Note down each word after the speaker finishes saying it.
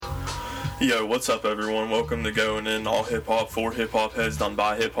Yo, what's up, everyone? Welcome to Going In, all hip-hop for hip-hop heads, done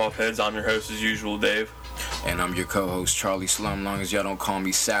by hip-hop heads. I'm your host, as usual, Dave. And I'm your co-host, Charlie Slum, long as y'all don't call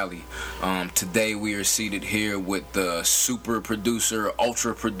me Sally. Today we are seated here with the super producer,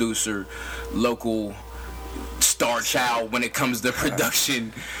 ultra producer, local star child when it comes to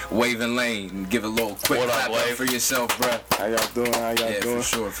production, Wavin Lane. Give a little quick clap up for yourself, bro. How y'all doing? For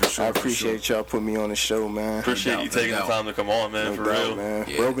sure. I appreciate y'all putting me on the show, man. Appreciate you taking the time to come on, man, for real. Man.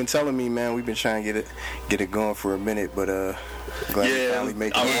 Yeah. Bro been telling me, man, we've been trying to get it going for a minute, but glad we finally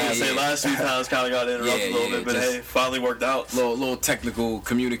make it. I was gonna say last few times kind of got interrupted a little bit, but hey, finally worked out. Little technical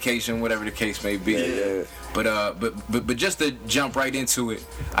communication, whatever the case may be. Yeah. But just to jump right into it,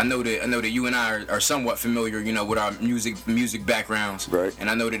 I know that you and I are somewhat familiar, with our music backgrounds. Right. And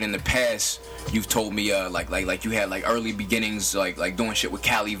I know that in the past you've told me like you had like early beginnings like doing shit with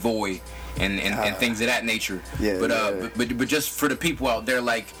Cali Void and things of that nature. Yeah. But just for the people out there,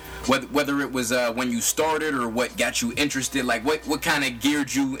 like whether it was when you started or what got you interested, like what kind of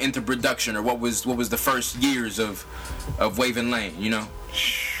geared you into production, or what was the first years of Wavin Lane,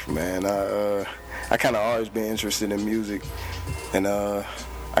 Man, I kind of always been interested in music, and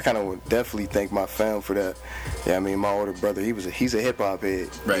I kind of would definitely thank my fam for that. Yeah, I mean, my older brother, he's a hip hop head.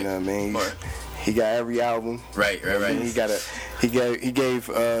 Right. You know what I mean? Right. He got every album. Right. I mean, he gave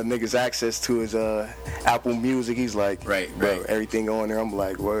niggas access to his Apple Music. He's like, bro, everything on there. I'm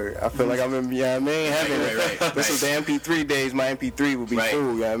like, word. I feel like I'm in, you know what I mean? Having this was the MP3 days. My MP3 would be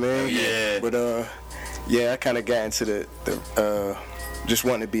cool. You know what I mean? Yeah. But yeah, I kind of got into the just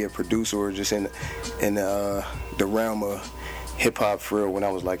wanting to be a producer, or just in the realm of hip hop for real when I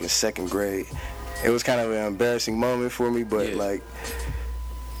was like in second grade. It was kind of an embarrassing moment for me, but like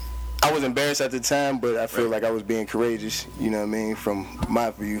I was embarrassed at the time, but I feel like I was being courageous. You know what I mean? From my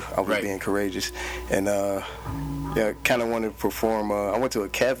view, I was being courageous, and kind of wanted to perform. I went to a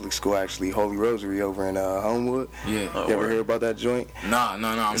Catholic school actually, Holy Rosary over in Homewood. Yeah. You ever hear about that joint? No, I'm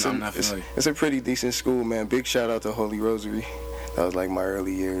not familiar. It's a pretty decent school, man. Big shout out to Holy Rosary. That was like my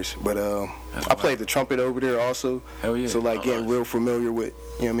early years. But I played the trumpet over there also. Hell yeah. So like getting real familiar with,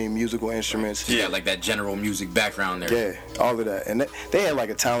 musical instruments. Yeah, like that general music background there. Yeah, all of that. And they had like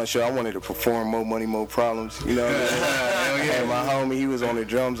a talent show. I wanted to perform More Money, More Problems. You know what I mean? And my homie, he was on the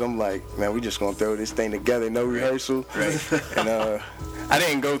drums. I'm like, man, we just gonna throw this thing together, no rehearsal. Right. And I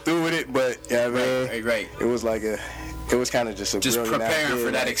didn't go through with it, but yeah, man. Right. It was like it was kind of just preparing idea.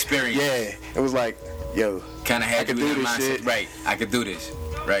 for that experience. Yeah, it was like, yo, kind of had I could do this mindset. shit. Right, I could do this.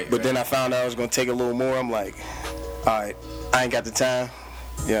 Right. But then I found out I was gonna take a little more. I'm like, all right, I ain't got the time.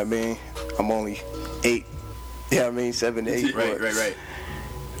 You know what I mean? I'm only 8. You know what I mean? 7 to 8. Right.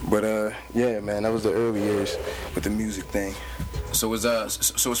 But yeah, man, that was the early years with the music thing. So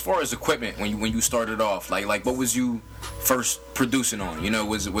as far as equipment, when you started off, like what was you first producing on?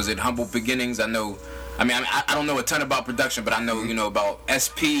 Was it humble beginnings? I don't know a ton about production, but I know about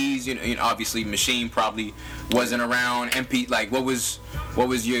SPs. Obviously Machine probably wasn't around. MP, like what was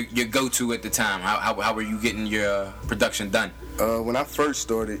your go-to at the time? How were you getting your production done? When I first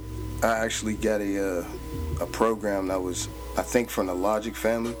started, I actually got a program that was, I think, from the Logic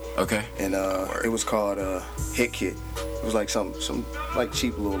family. Okay. And it was called Hit Kit. It was like some like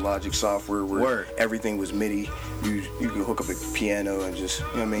cheap little Logic software where everything was MIDI. You could hook up a piano and just,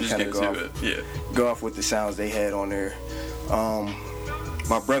 kind of go off with the sounds they had on there.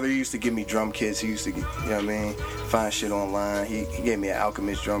 My brother used to give me drum kits. He used to get, find shit online. He gave me an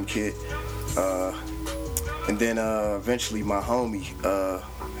Alchemist drum kit. And then eventually my homie,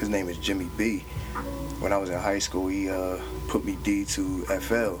 his name is Jimmy B. When I was in high school, he put me D to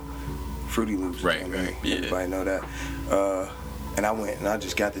FL, Fruity Loops. Right. Yeah. Everybody know that. And I went and I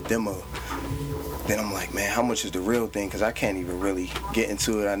just got the demo. Then I'm like, man, how much is the real thing? Because I can't even really get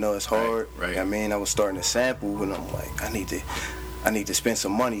into it. I know it's hard. Right. I was starting to sample, and I'm like, I need to spend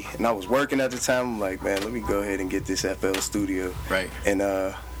some money. And I was working at the time. I'm like, man, let me go ahead and get this FL Studio. Right. And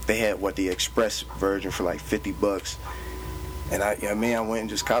they had the Express version for like $50. And I went and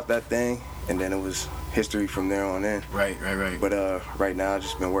just copped that thing, and then it was history from there on in. Right. But right now I've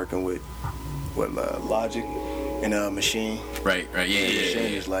just been working with Logic and Machine. Right. Yeah.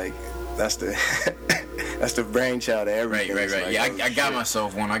 Machine is like, that's the that's the brainchild of everything. Right. Like, Yeah, I got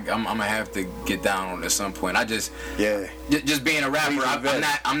myself one. I'm gonna have to get down on it at some point. Just being a rapper,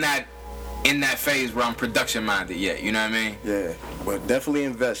 I'm not in that phase where I'm production minded yet. You know what I mean? Yeah, but definitely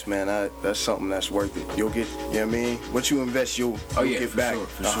invest, man. That's something that's worth it. You'll get, what you invest, you'll get back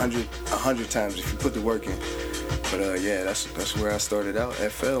 100 times if you put the work in. But yeah, that's where I started out.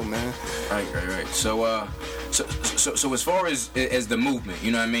 FL, man. Right. So as far as the movement,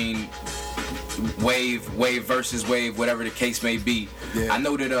 Wave versus Wave, whatever the case may be. Yeah. I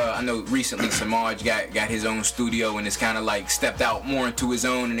know recently Samaj got his own studio and it's kind of like stepped out more into his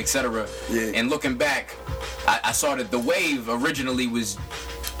own and etc. Yeah. And looking back, I saw that the Wave originally was,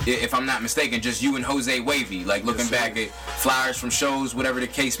 if I'm not mistaken, just you and Jose Wavy. Like looking back at flyers from shows, whatever the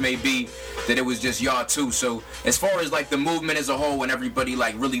case may be, that it was just y'all two. So as far as like the movement as a whole and everybody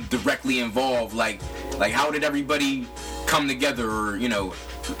like really directly involved, like how did everybody come together, or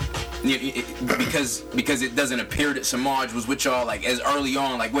because it doesn't appear that Samaj was with y'all like as early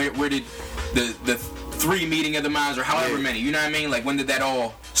on. Like where did the three meeting of the minds, or however many, you know what I mean? Like when did that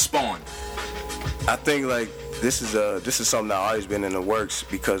all spawn? I think like this is something that always been in the works,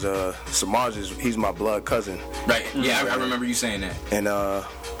 because Samaj he's my blood cousin. Right. Yeah, I remember you saying that. And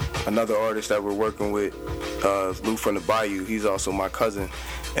another artist that we're working with, Lou from the Bayou, he's also my cousin.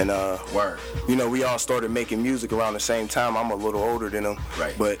 And word. We all started making music around the same time. I'm a little older than him,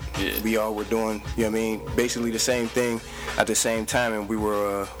 right? But we all were doing, basically the same thing at the same time, and we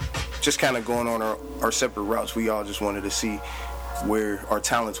were just kind of going on our separate routes. We all just wanted to see where our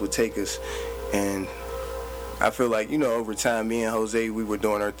talents would take us, and I feel like over time, me and Jose, we were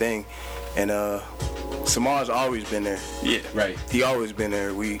doing our thing, and Samaj always been there. Yeah, right. He always been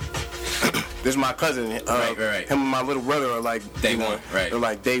there. This is my cousin. Right. Him and my little brother are like day one. Right. They're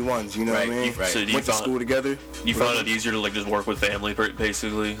like day ones. You know what I mean? Right. So went to school together. You found it easier to like just work with family,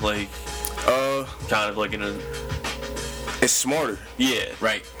 basically, like kind of like in a. It's smarter. Yeah.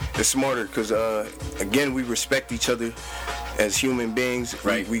 Right. It's smarter because again, we respect each other as human beings.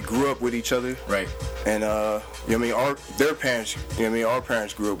 Right. We grew up with each other. Right. And their parents, our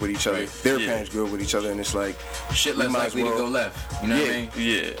parents grew up with each other. Right. Their parents grew up with each other, and it's like shit less likely to go left. You know what I mean?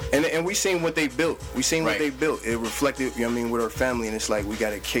 Yeah. And we seen what they built. We seen what they built. It reflected, with our family, and it's like we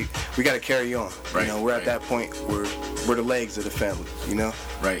gotta carry on. Right. We're at that point where we're the legs of the family.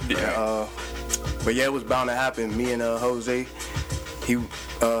 Right. Yeah. But yeah, it was bound to happen. Me and Jose,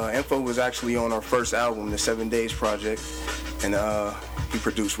 Info was actually on our first album, the 7 Days Project, and he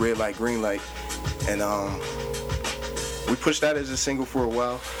produced Red Light, Green Light, and we pushed that as a single for a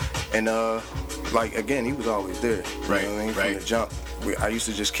while, and again, he was always there. Right. You know what I mean? From the jump. I used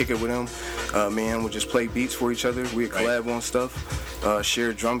to just kick it with him. Me and him would just play beats for each other. We'd collab on stuff,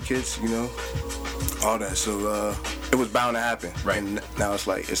 share drum kits, all that. So it was bound to happen. Right. And now it's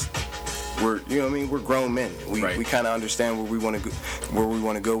like we're we're grown men. We kind of understand where we want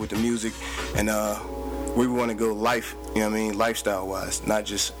to go with the music, and where we want to go lifestyle wise, not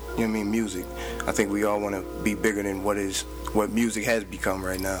just music. I think we all want to be bigger than what music has become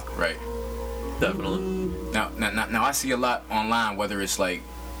right now. Right. Definitely. Now I see a lot online, whether it's like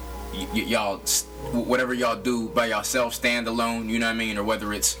y'all, whatever y'all do by yourself, stand alone, you know what I mean, or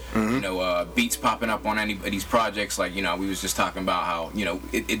whether it's beats popping up on any of these projects, like we was just talking about how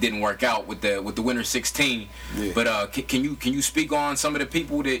it didn't work out with the Winter 16. Yeah. But can you speak on some of the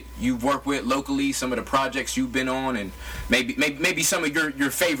people that you've worked with locally, some of the projects you've been on, and maybe some of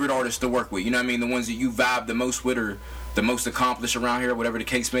your favorite artists to work with, you know what I mean, the ones that you vibe the most with or the most accomplished around here, whatever the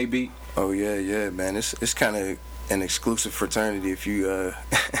case may be? Oh yeah, man. It's kind of an exclusive fraternity if you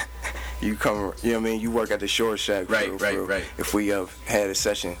you come, you work at the Shore Shack. Right. If we had a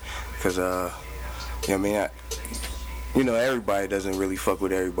session, because everybody doesn't really fuck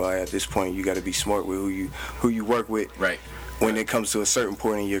with everybody at this point. You got to be smart with who you work with. Right. When it comes to a certain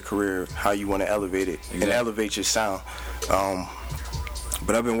point in your career, how you want to elevate it and elevate your sound.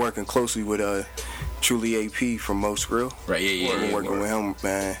 But I've been working closely with Truly AP from Most Grill. Right. Yeah. I've been working with him,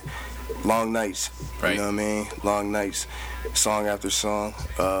 man. Long nights. Right. You know what I mean? Long nights, song after song.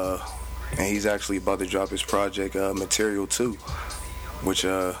 And he's actually about to drop his project, Material 2, which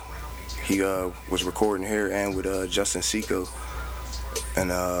he was recording here and with Justin Seco.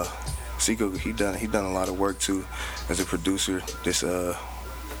 And Seco, he done a lot of work too as a producer this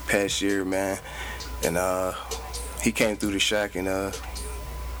past year, man. And he came through the Shack, and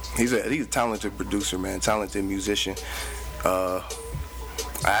he's a talented producer, man, talented musician.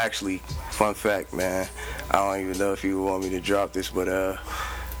 I actually, fun fact, man, I don't even know if you want me to drop this, but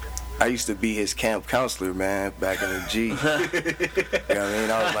I used to be his camp counselor, man, back in the G. You know what I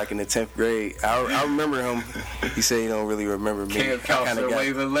mean? I was like in the 10th grade. I remember him. He said he don't really remember me. Camp counselor,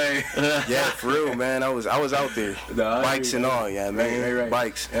 Wavin lane. Yeah, for real, man. I was out there, bikes and all, yeah, man, right.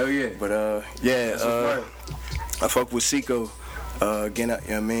 bikes. Hell yeah. But I fuck with Seco. Again, you know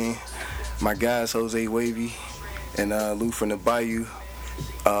what I mean? My guys, Jose Wavy and Lou from the Bayou.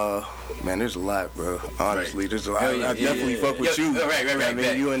 Man, there's a lot, bro. Honestly, there's a lot. I definitely fuck with you. Right. I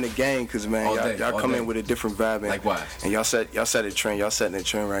mean, you in the game, cause man, y'all come in with a different vibe. Likewise. And y'all set a trend. Y'all setting a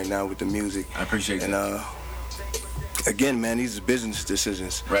trend right now with the music. I appreciate and, that. again, man, these are business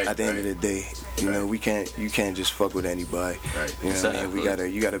decisions. Right. At the end of the day, you know, you can't just fuck with anybody. Right. You know what I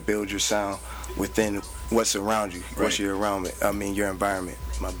mean? You gotta build your sound within what's around you, what's your your environment.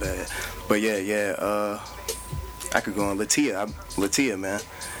 My bad. But yeah. I could go on Latia, man,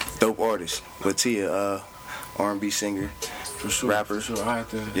 dope artist. Latia, R&B singer. For sure, rapper. For sure. I have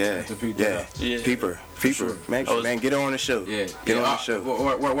to peep that. Peeper. Sure. Man, get her on the show. Get on the show.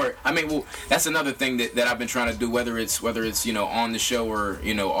 Word. I mean, that's another thing that I've been trying to do, whether it's on the show or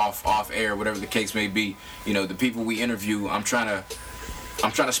off air, whatever the case may be. The people we interview, I'm trying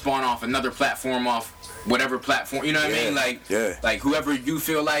to spawn off another platform, off whatever platform. You know what I mean? Like whoever you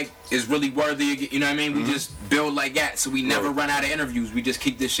feel like is really worthy. You know what I mean? We just build like that, so we never run out of interviews. We just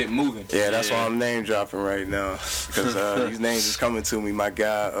keep this shit moving. Yeah, that's why I'm name dropping right now, because these names is coming to me. My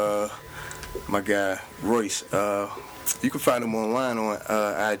guy Royce. You can find him online on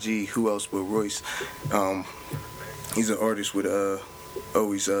IG. Who else but Royce? He's an artist with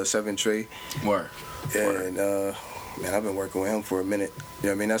he's 7 Trey. Word. And man, I've been working with him for a minute. You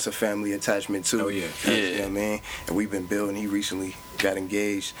know what I mean? That's a family attachment too. Oh yeah. You know what I mean? And we've been building. He recently got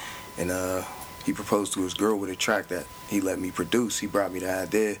engaged, and he proposed to his girl with a track that he let me produce. He brought me the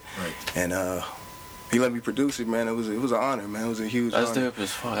idea, and he let me produce it, man. It was an honor, man. It was a huge honor. That's dope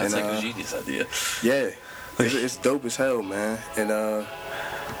as fuck. That's like a genius idea. Yeah, it's dope as hell, man. And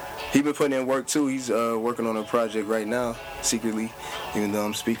he been putting in work too. He's working on a project right now, secretly, even though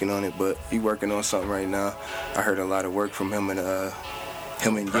I'm speaking on it. But he working on something right now. I heard a lot of work from him and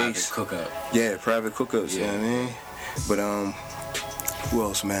private Yates. Cookup. Yeah, private cookups. Yeah. You know what I mean? But who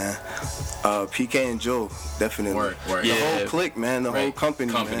else, man? PK and Joe, definitely. Word. The whole clique, man. The whole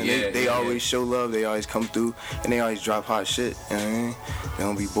company, man. They always show love. They always come through, and they always drop hot shit. You know what I mean? They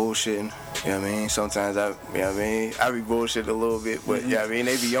don't be bullshitting. You know what I mean? Sometimes I be bullshitting a little bit, but I mean,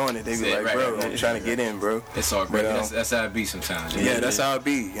 they be on it. They be like, bro, I'm trying to get in, bro. It's all great. That's how it be sometimes. Yeah, that's how it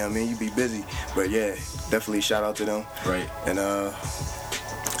be. You know what I mean? You be busy, but yeah, definitely shout out to them. Right. And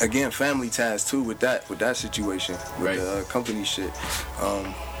again, family ties too with that situation, with the company shit.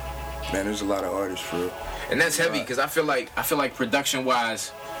 Man, there's a lot of artists for real. And that's heavy, because I feel like production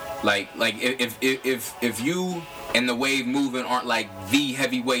wise, like if you and the Wave movement aren't like the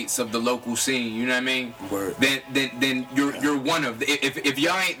heavyweights of the local scene, you know what I mean? Word. Then you're one of the, if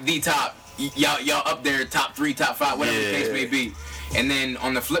y'all ain't the top, y'all up there, top 3, top 5, whatever the case may be. And then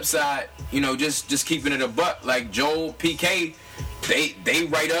on the flip side, just keeping it a buck, like Joel, PK, they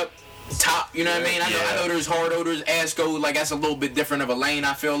right up top, you know what I mean? I know there's hard odors, Asco, like that's a little bit different of a lane,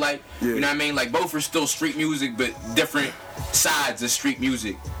 I feel like. You know what I mean? Like both are still street music, but different sides of street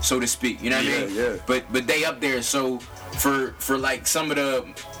music, so to speak. You know what I mean? Yeah. But they up there, so for like some of the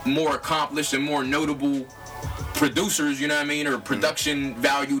more accomplished and more notable producers, you know what I mean, or production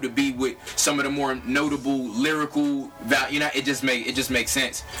value to be with some of the more notable lyrical value, it just makes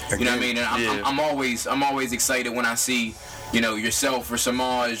sense. You know what I mean? And I'm always excited when I see yourself or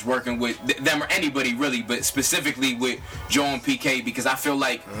Samaj working with them, or anybody really, but specifically with Joe and PK, because I feel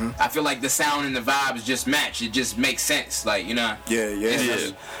like the sound and the vibes just match. It just makes sense,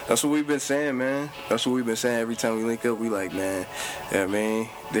 That's what we've been saying, man. That's what we've been saying every time we link up. We like, man,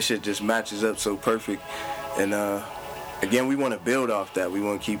 this shit just matches up so perfect. And again, we want to build off that. We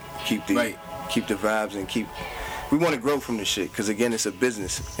want to keep the vibes and we want to grow from this shit, because again, it's a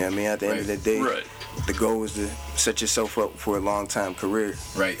business. You know what I mean? At the end of the day, the goal is to set yourself up for a long-time career.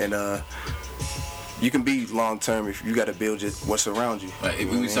 Right. And you can be long-term if you got to build what's around you. We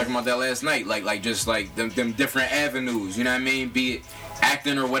was talking about that last night, like just like them different avenues, you know what I mean? Be it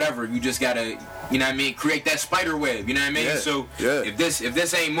acting or whatever, you just got to, you know what I mean, create that spider web, you know what I mean? Yeah. So if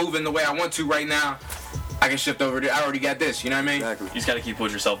this ain't moving the way I want to right now, I can shift over there. I already got this, you know what I mean? Exactly. You just got to keep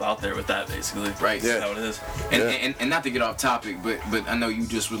putting yourself out there with that, basically. Right. That's how it is. And not to get off topic, but I know you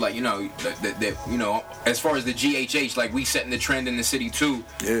just was like, that as far as the GHH, like we setting the trend in the city too.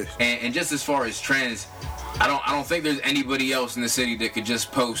 Yeah. And just as far as trends, I don't think there's anybody else in the city that could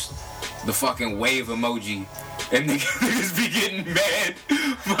just post the fucking wave emoji and niggas be getting mad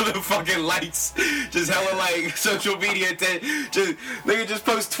motherfucking likes. Just hella like social media nigga just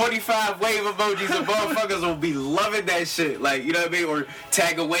post 25 wave emojis and motherfuckers will be loving that shit. Like, you know what I mean? Or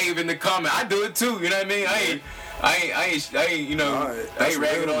tag a wave in the comment. I do it too, you know what I mean? I ain't ragging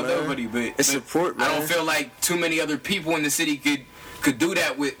on nobody, but it's support, man. I don't feel like too many other people in the city could do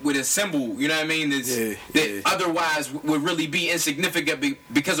that with a symbol, you know what I mean? That otherwise would really be insignificant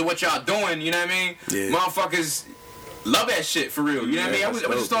because of what y'all doing, you know what I mean? Yeah. Motherfuckers love that shit for real, you know what I mean? I was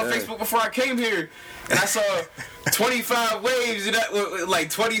just on Facebook before I came here, and I saw 25 waves, and that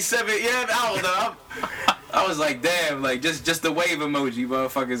like 27. Yeah, I don't know. I was like, damn, like just the wave emoji,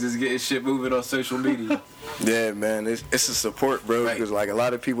 motherfuckers is getting shit moving on social media. Yeah, man, it's a support, bro. Because like a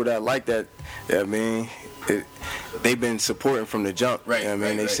lot of people that like that, I mean, they've been supporting from the jump. Right. I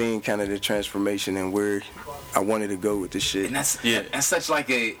mean, they seen kind of the transformation and where I wanted to go with this shit. And that's such like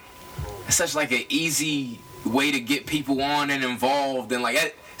a easy way to get people on and involved, and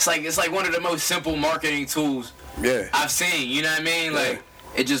like it's like one of the most simple marketing tools I've seen. You know what I mean? Like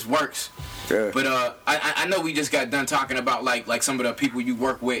it just works. Yeah. But I know we just got done talking about like some of the people you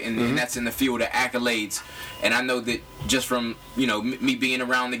work with, and that's in the field of accolades. And I know that just from me being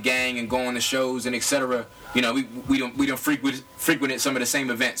around the gang and going to shows and etc. We don't frequented some of the same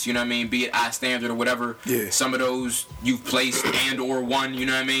events. You know what I mean? Be it I Standard or whatever. Yeah. Some of those you've placed and or won. You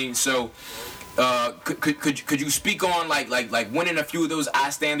know what I mean? So. Could you speak on like winning a few of those I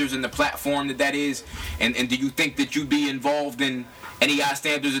Standards and the platform that is, and do you think that you'd be involved in any I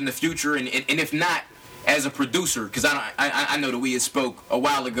Standards in the future, and if not, as a producer, because I know that we had spoke a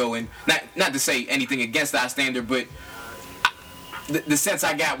while ago, and not to say anything against I Standard, but the sense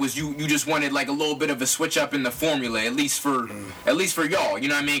I got was you just wanted like a little bit of a switch up in the formula, at least for y'all, you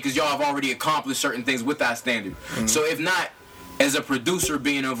know what I mean? Because y'all have already accomplished certain things with I Standard. So if not, as a producer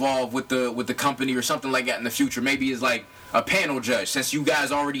being involved with the company or something like that in the future, maybe as like a panel judge, since you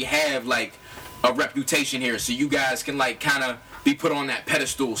guys already have like a reputation here, so you guys can like kind of be put on that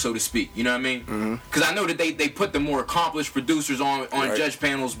pedestal, so to speak. You know what I mean? Because I know that they put the more accomplished producers on judge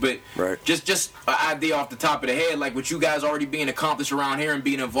panels, but just an idea off the top of the head, like with you guys already being accomplished around here and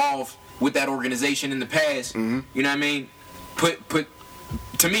being involved with that organization in the past, you know what I mean?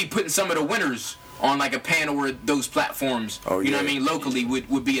 Putting some of the winners on like a panel or those platforms, you know what I mean, locally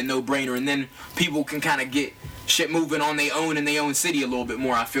would be a no-brainer, and then people can kind of get shit moving on their own in their own city a little bit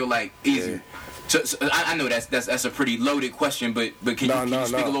more. I feel like easier. So I know that's a pretty loaded question, but can you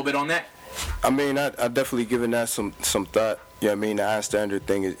speak a little bit on that? I mean, I definitely given that some thought. Yeah, I mean, the I Standard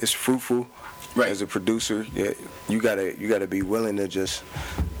thing is fruitful. Right. As a producer, you gotta be willing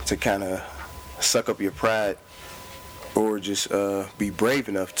to kind of suck up your pride. Or just be brave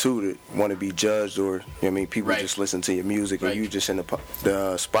enough too to want to be judged, or people just listen to your music and you just in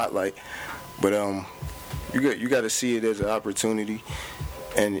the spotlight. But you got to see it as an opportunity,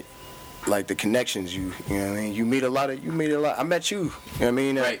 and like the connections you know what I mean. You meet a lot. I met you. You know what I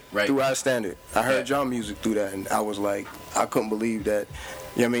mean? Through I Standard. I heard y'all music through that, and I was like, I couldn't believe that.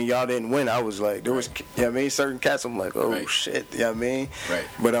 You know what I mean? Y'all didn't win. I was like, there was, you know what I mean, certain cats. I'm like, oh shit. You know what I mean? Right.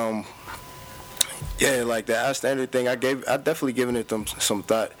 But yeah, like the I Standard thing, I definitely given it some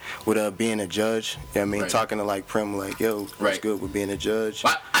thought with being a judge. You know what I mean? Talking to like Prim, like, yo, what's good with being a judge?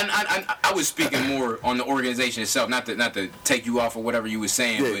 I was speaking more on the organization itself, not to take you off or whatever you were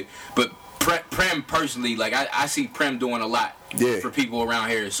saying, but Prem personally, like I see Prem doing a lot for people around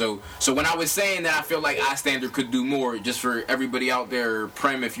here. So when I was saying that, I feel like I Standard could do more, just for everybody out there.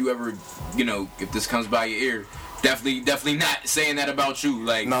 Prem, if you ever, if this comes by your ear, definitely not saying that about you.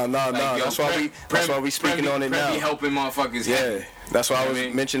 Like no. That's why we speaking on it now. Prem be helping motherfuckers. Yeah, that's why I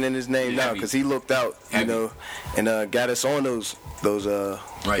was mentioning his name now, because he looked out, and got us on those.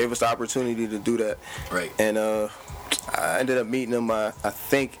 Gave us the opportunity to do that. Right. And I ended up meeting him. I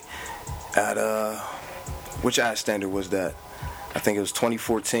think at which I Standard was that? I think it was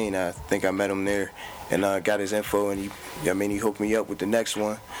 2014. I think I met him there, and got his info, and he hooked me up with the next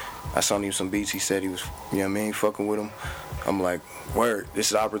one. I sent him some beats. He said he was, fucking with him. I'm like, word, this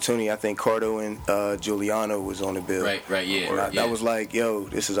is an opportunity. I think Cardo and Giuliano was on the bill. Right, yeah. That was like, yo,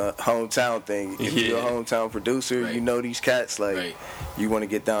 this is a hometown thing. If you're a hometown producer, you know these cats, like, you want to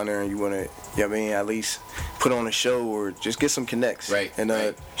get down there and you want to, at least put on a show or just get some connects. Right. And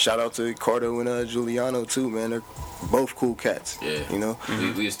shout out to Cardo and Giuliano too, man. They're both cool cats. Yeah.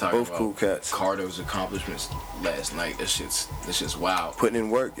 We just talking both about cool cats. Cardo's accomplishments last night. That's just wild. Putting in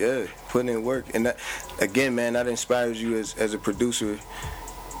work, and that, again, man, that inspires you as a producer.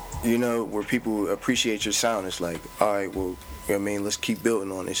 Where people appreciate your sound. It's like, all right, well, let's keep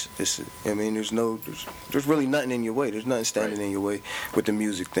building on this. There's really nothing in your way. There's nothing standing in your way with the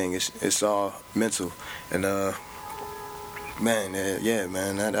music thing. It's all mental, and man,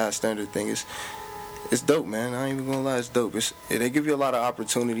 that I Standard thing is. It's dope, man. I ain't even gonna lie, it's dope. They give you a lot of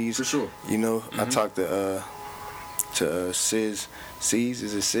opportunities. For sure. I talked to Sis.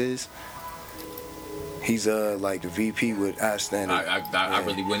 Is it Sis? He's like the VP with I Standard. I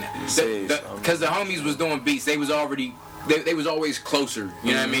really wouldn't. Because the homies was doing beats. They was already. They was always closer,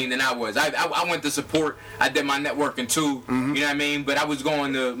 you know what I mean, than I was. I went to support. I did my networking too, you know what I mean. But I was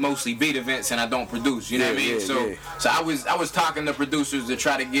going to mostly beat events, and I don't produce, you know what I mean. So I was talking to producers to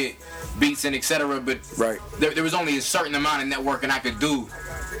try to get beats and etc. But there was only a certain amount of networking I could do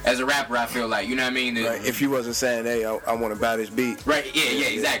as a rapper, I feel like, you know what I mean? Right. If you wasn't saying, hey, I want to buy this beat. Right. Yeah.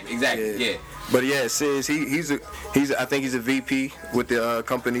 Exactly. Yeah. But yeah, Sis, he's I think he's a VP with the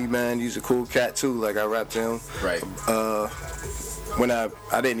company, man. He's a cool cat too. Like I rapped to him. Right. When I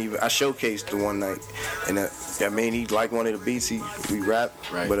showcased the one night, and I mean he liked one of the beats. We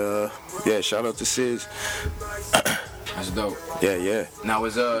rapped. Right. But yeah, shout out to Sis. That's dope. Yeah. Now,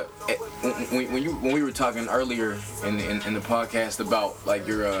 when we were talking earlier in the podcast about like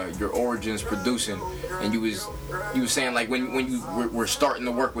your origins producing, and you was saying like when you were starting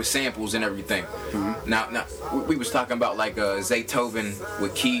to work with samples and everything. Mm-hmm. Now we was talking about like Zaytoven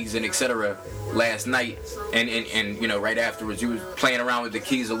with keys and etc. last night, and you know right afterwards you was playing around with the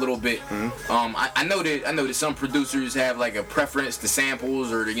keys a little bit. Mm-hmm. I know that some producers have like a preference to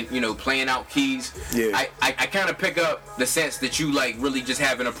samples or to, playing out keys. Yeah. I kind of pick up the sense that you like really just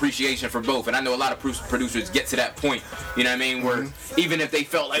have an appreciation for both, and I know a lot of producers get to that point, you know what I mean, where even if they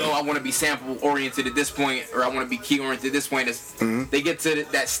felt like, oh, I want to be sample oriented at this point or I want to be key oriented at this point, they get to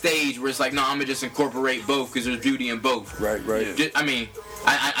that stage where it's like, no, I'm gonna just incorporate both because there's beauty in both. Right. Yeah. I mean,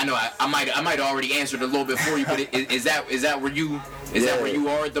 I know I might already answered a little bit for you, but is that where you that where you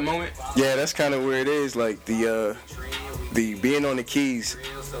are at the moment? Yeah, that's kind of where it is. Like the being on the keys,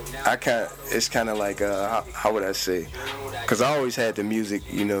 it's kind of like how would I say? Because I always had the music,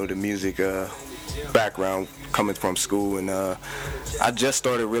 background coming from school, and I just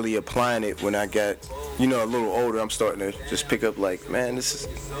started really applying it when I got, a little older. I'm starting to just pick up like, man, this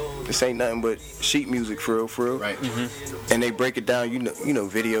ain't nothing but sheet music for real. Right. Mm-hmm. And they break it down,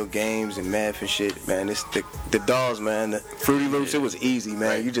 video games and math and shit, man. It's the dolls, man. The Fruity Loops, it was easy, man.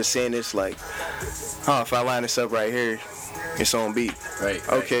 Right. You just saying this like, if I line this up right here, it's on beat. Right.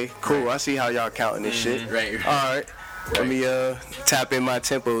 Okay, cool. I see how y'all counting this shit. Right. All right. Let me tap in my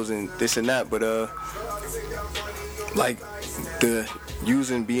tempos and this and that, but like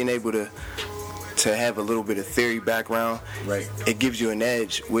being able to have a little bit of theory background, right? It gives you an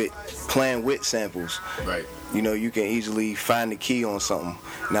edge with playing with samples, right? You can easily find the key on something.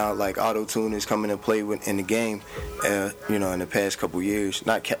 Now, like auto-tune is coming to play in the game, in the past couple years.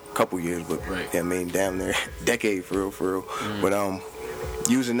 Not couple years, but right. I mean, damn near decade for real. But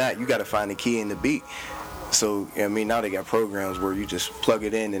using that, you got to find the key in the beat. So, now they got programs where you just plug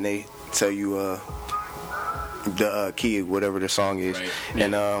it in and they tell you the key of whatever the song is. Right.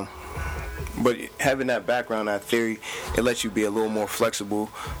 And but having that background, that theory, it lets you be a little more flexible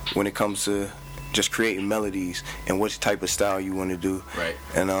when it comes to just creating melodies and what type of style you want to do. Right.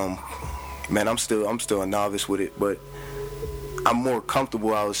 And man, I'm still a novice with it, but I'm more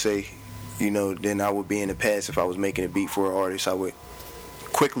comfortable, I would say, than I would be in the past. If I was making a beat for an artist, I would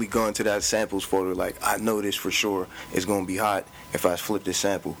quickly go into that samples folder, like I know this for sure it's gonna be hot if I flip this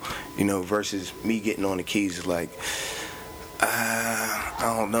sample, versus me getting on the keys is like,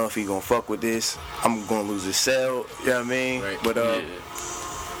 I don't know if he gonna fuck with this, I'm gonna lose his cell, you know what I mean? Right. But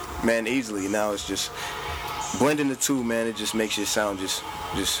man, easily now it's just blending the two, man. It just makes your sound just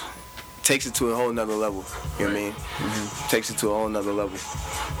takes it to a whole nother level, you know what I mean? Mm-hmm. Takes it to a whole nother level.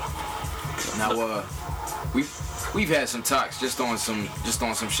 Now we've had some talks just on some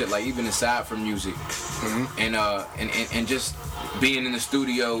shit, like even aside from music, and just being in the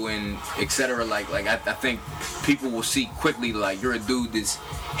studio and etc. Like I think people will see quickly like you're a dude that's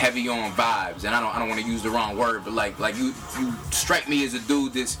heavy on vibes, and I don't want to use the wrong word, but like you strike me as a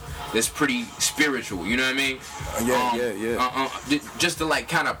dude that's pretty spiritual. You know what I mean? Yeah. Just to like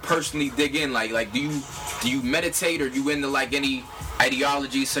kind of personally dig in, like do you meditate, or you into like any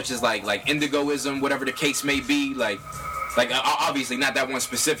ideologies such as like indigoism, whatever the case may be, like obviously not that one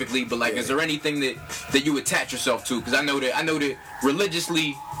specifically, but like is there anything that you attach yourself to? Because I know that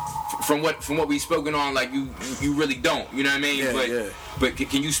religiously, from what we've spoken on, like you really don't, you know what I mean? But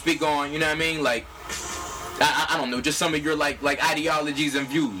can you speak on, you know what I mean, like I don't know, just some of your like ideologies and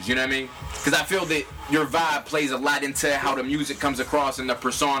views, you know what I mean? Because I feel that your vibe plays a lot into how the music comes across and the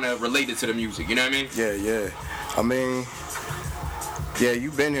persona related to the music, you know what I mean? Yeah. I mean, yeah,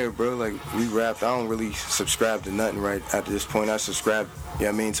 you been here, bro. Like, we rapped. I don't really subscribe to nothing right at this point. I subscribe,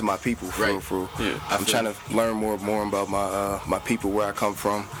 to my people, for real. Yeah, I'm trying to learn more about my people, where I come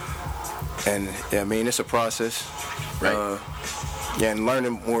from. And, it's a process. Right. And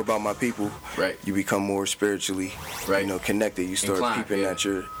learning more about my people, right, you become more spiritually, connected. You start peeping that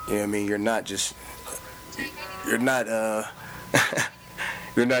you're not just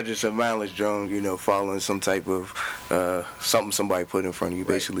a mindless drone, following some type of something somebody put in front of you.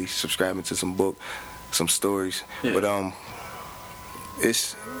 Right. Basically subscribing to some book, some stories. Yeah. But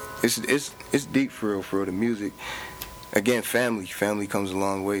it's deep for real. The music, again, family comes a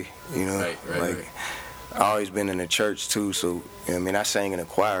long way. Right. I always been in the church too, so you know what I mean, I sang in a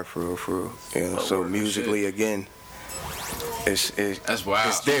choir for real, you know. So musically again, it's that's wild.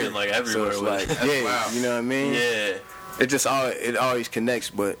 It's there, like everywhere. So it's like wild. You know what I mean? Yeah. It always connects,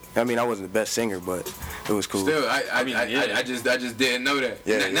 but I mean, I wasn't the best singer, but it was cool. Still, I just didn't know that.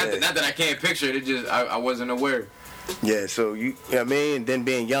 Yeah, not that I can't picture it. It just I wasn't aware. Yeah, so you know what I mean? And then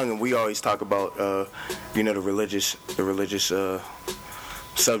being young, and we always talk about you know, the religious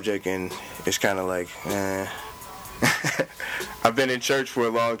subject, and it's kind of like I've been in church for a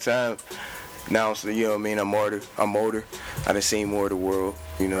long time now, so you know what I mean, I'm older, I done seen more of the world,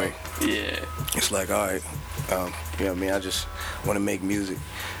 you know. Right. Yeah. It's like, all right, you know what I mean, I just want to make music,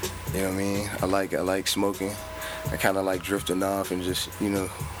 you know what I mean. I like smoking, I kind of like drifting off and just, you know.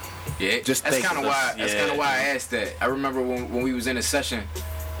 Yeah, just that's kind of why. That's kind of why I asked that. I remember when we was in a session,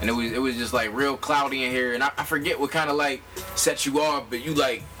 and it was just like real cloudy in here, and I forget what kind of like set you off, but you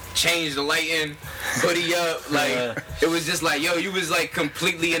like changed the lighting, hoodie up, like it was just like, yo, you was like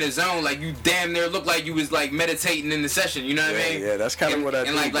completely in a zone, like you damn near looked like you was like meditating in the session. You know what I mean? Yeah, that's kind of what I do.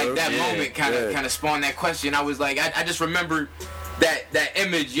 And like that moment kind of spawned that question. I was like, I just remember that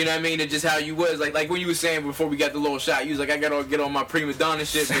image, you know what I mean, and just how you was like when you was saying before we got the little shot, you was like, I gotta get on my prima donna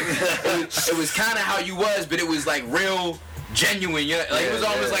shit. It was kind of how you was, but it was like real genuine, you know? Like it was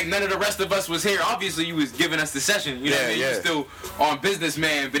almost like none of the rest of us was here. Obviously you was giving us the session, you know what I mean? You was still on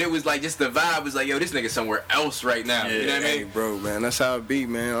businessman, but it was like just the vibe was like, yo, this nigga somewhere else right now. You know what I mean? Hey, bro, man, that's how it be,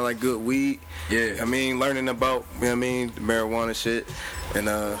 man. I like good weed. Yeah. I mean, learning about, you know what I mean, the marijuana shit. And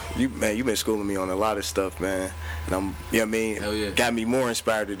you been schooling me on a lot of stuff, man. And I'm, you know what I mean, hell yeah. Got me more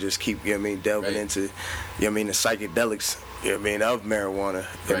inspired to just keep, you know what I mean, delving into, you know what I mean, the psychedelics, you know what I mean, of marijuana.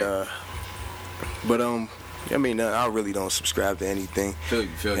 Right. And but I mean, I really don't subscribe to anything. Feel you.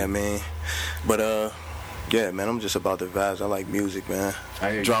 You know what I mean? But yeah, man, I'm just about the vibes. I like music, man.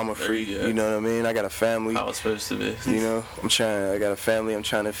 Drama free, you know what I mean? I got a family. How it's supposed to be. You know, I got a family I'm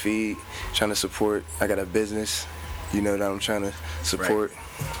trying to feed, trying to support. I got a business, you know, that I'm trying to support.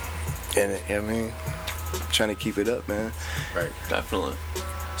 Right. And you know what I mean, trying to keep it up, man. Right, definitely.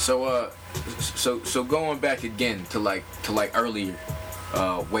 So so going back again to like earlier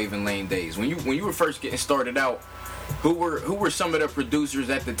Wavin Lane days, when you were first getting started out, who were some of the producers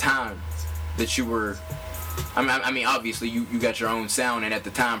at the time that you were? I mean, obviously you got your own sound, and at the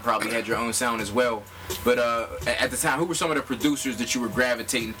time probably had your own sound as well. But at the time, who were some of the producers that you were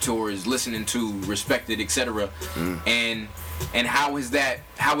gravitating towards, listening to, respected, etc.? And how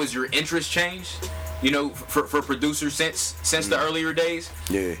has your interest changed? You know, for producers since the earlier days.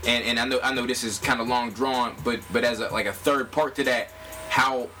 Yeah. And I know this is kind of long drawn, but as a third part to that,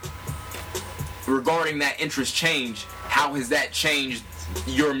 how regarding that interest change, how has that changed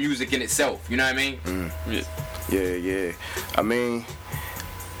your music in itself? You know what I mean? Yeah. I mean,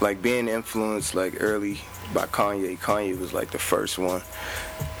 like being influenced like early by Kanye. Kanye was like the first one,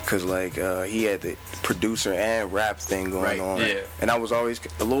 cause like he had the producer and rap thing going on. Yeah. And I was always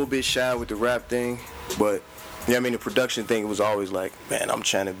a little bit shy with the rap thing, but yeah, I mean the production thing was always like, man, I'm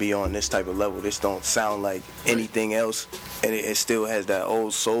trying to be on this type of level. This don't sound like anything else, and it still has that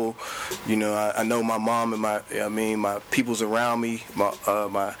old soul. You know, I know my mom and my peoples around me,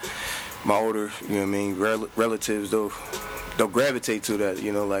 my older, you know what I mean, relatives, they'll gravitate to that.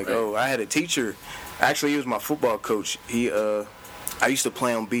 You know, like oh, I had a teacher. Actually, he was my football coach. I used to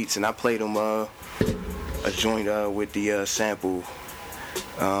play on beats, and I played him a joint with the sample.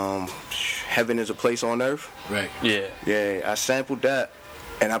 Heaven is a Place on Earth. Right. Yeah, I sampled that,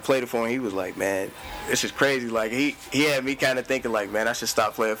 and I played it for him. He was like, man, this is crazy. Like, he had me kind of thinking, like, man, I should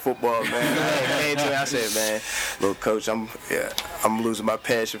stop playing football, man. I said, man, little coach, I'm losing my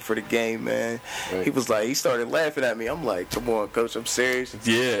passion for the game, man. Right. He started laughing at me. I'm like, come on, coach, I'm serious.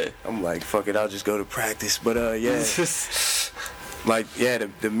 Yeah. I'm like, fuck it, I'll just go to practice. But, yeah. Like, yeah,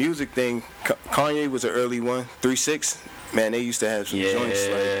 the music thing, Kanye was an early one. 3-6. Man, they used to have some joints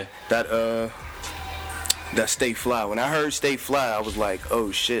like that Stay Fly. When I heard Stay Fly, I was like,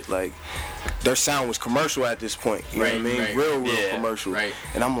 oh shit, like their sound was commercial at this point. You know what I mean? Right. Real commercial. Right.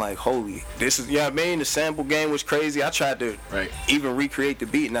 And I'm like, holy, this is, you know what I mean? The sample game was crazy. I tried to even recreate the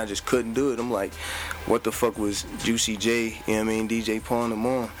beat and I just couldn't do it. I'm like, what the fuck was Juicy J, you know what I mean, DJ Paul and them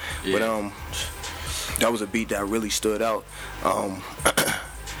on? Yeah. But that was a beat that really stood out.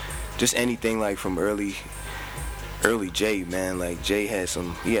 Just anything like from early Jay, man. Like Jay had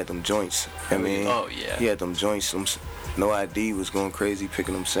them joints. I mean, he had them joints. No ID was going crazy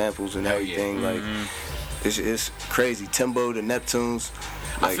picking them samples and everything. Yeah. Like it's crazy. Timbo, the Neptunes.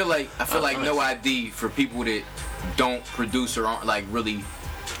 Like, I feel like No ID for people that don't produce or aren't like really,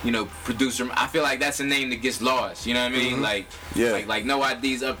 you know, producer. I feel like that's a name that gets lost. You know what I mean? Like No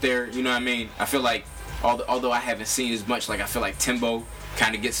ID's up there. You know what I mean? I feel like although I haven't seen as much, like I feel like Timbo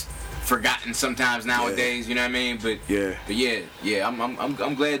kind of gets forgotten sometimes nowadays. You know what I mean? But yeah.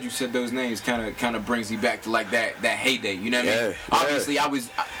 I'm glad you said those names. Kind of brings me back to like that heyday. You know what I mean? Obviously,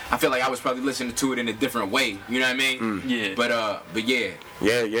 I feel like I was probably listening to it in a different way. You know what I mean? Yeah. But yeah.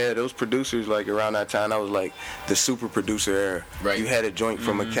 Yeah. Those producers, like around that time, I was like the super producer era. Right. You had a joint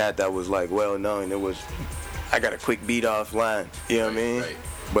from a cat that was like well known. It was, I got a quick beat off line. You know what I mean? Right.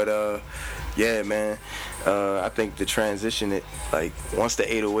 But yeah, man. I think the transition, it like once the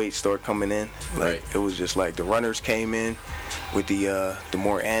 808 started coming in, like it was just like the runners came in with the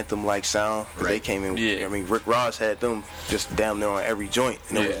more anthem like sound. They came in. Yeah. I mean, Rick Ross had them just damn near on every joint,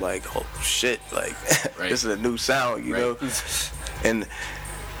 and it was like, oh shit, like this is a new sound, you know. And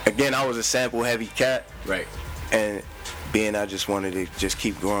again, I was a sample heavy cat, and being I just wanted to just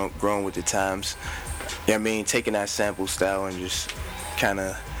keep growing with the times. You know what I mean, taking that sample style and just kind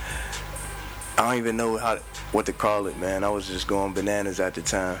of, I don't even know what to call it, man. I was just going bananas at the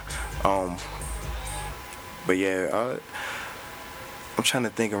time. But yeah, I'm trying to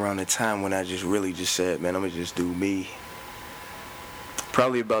think around the time when I just really just said, man, I'm gonna just do me.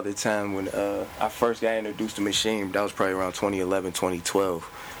 Probably about the time when I first got introduced to Machine. That was probably around 2011,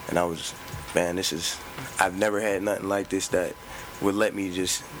 2012, and I was, man, I've never had nothing like this that would let me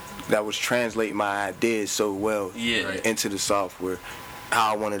that was translate my ideas so well into the software.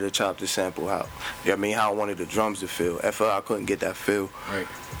 How I wanted to chop the sample, how I wanted the drums to feel. FL, I couldn't get that feel. Right.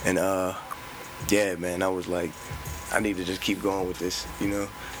 And yeah, man, I was like, I need to just keep going with this, you know.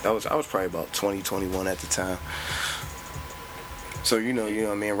 I was probably about 20, 21 at the time. So you know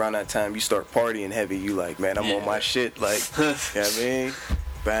what I mean, around that time you start partying heavy, you like, man, I'm on my shit, like, you know what I mean?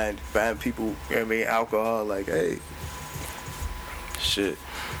 Buying people, you know what I mean, alcohol, like, hey. Shit.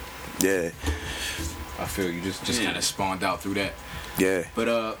 Yeah. I feel you just kind of spawned out through that. Yeah.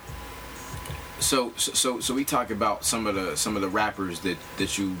 But so we talk about some of the rappers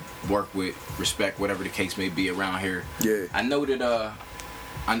that you work with, respect, whatever the case may be around here. Yeah. I know that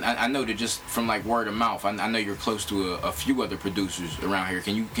I know that just from like word of mouth, I know you're close to a few other producers around here.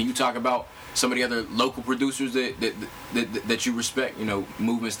 Can you talk about some of the other local producers that you respect? You know,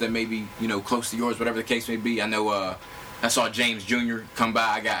 movements that may be, you know, close to yours, whatever the case may be. I know. I saw James Jr. come by.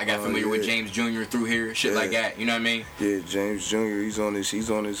 I got familiar with James Jr. through here, shit like that. You know what I mean? Yeah, James Jr. He's on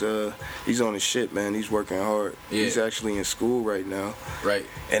his shit, man. He's working hard. Yeah. He's actually in school right now. Right.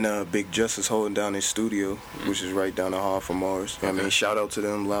 And Big Justice holding down his studio, which is right down the hall from ours. Okay. I mean, shout out to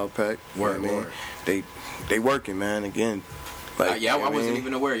them, Loud Pack. Word. They working, man. Again, like I wasn't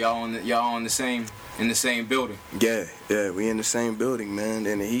even aware y'all in the same building. Yeah, we in the same building, man.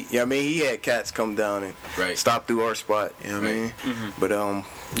 And he had cats come down and stop through our spot. You know what I mean? Mm-hmm.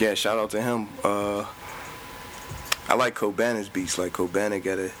 But yeah, shout out to him. I like Kobana's beats. Like Kobana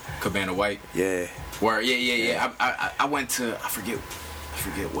got a Kobana White. Yeah. Where yeah. I went to I forget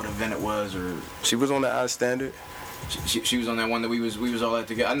what event it was, or she was on the Odd Standard. She was on that one that we was all at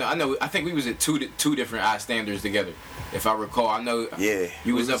together. I think we was at two different Odd Standards together, if I recall. I know. Yeah.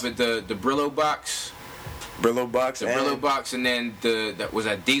 You was up at the Brillo box. Brillo box. The Brillo box, and then that was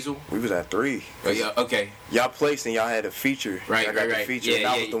at Diesel. We was at 3. Oh, yeah. Okay. Y'all placed and y'all had a feature. Right. Y'all got the feature. Yeah,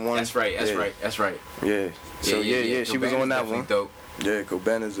 that was the one. That's right. Yeah. So yeah. She was on that one. Dope. Yeah,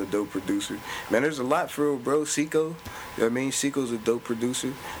 Kobana's a dope producer. Man, there's a lot for real, bro. Seiko. You know what I mean? Seiko's a dope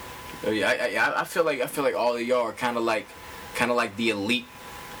producer. Oh yeah, I feel like all of y'all are kind of like the elite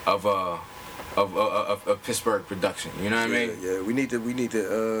of Pittsburgh production. You know what I mean? Yeah. We need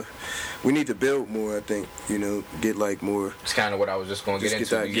to build more. I think, you know, get like more. It's kind of what I was just going to get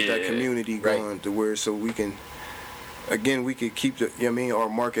into. Get that community going to where so we can. Again, we could keep the, you know what I mean, our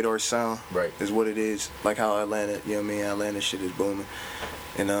market, our sound is what it is. Like how Atlanta, you know what I mean, Atlanta shit is booming.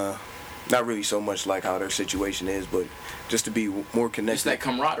 And not really so much like how their situation is, but just to be more connected. Just that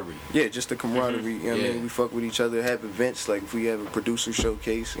camaraderie. Yeah, just the camaraderie. You know what I mean? We fuck with each other, have events. Like if we have a producer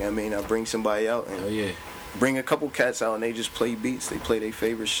showcase, you know what I mean, I bring somebody out and bring a couple cats out and they just play beats. They play their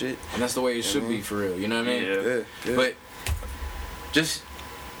favorite shit. And that's the way it should be for real. You know what I mean? Yeah. But just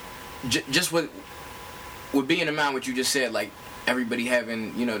with being in mind what you just said, like everybody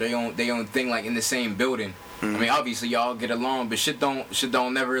having, you know, their own thing, like in the same building. I mean, obviously y'all get along, but shit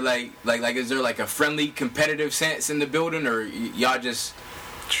don't never like is there like a friendly competitive sense in the building, or y'all just?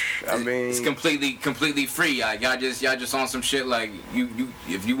 I mean, it's completely free. Like y'all just on some shit. Like you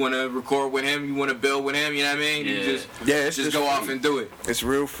if you want to record with him, you want to build with him. You know what I mean? Yeah. You just go off and do it. It's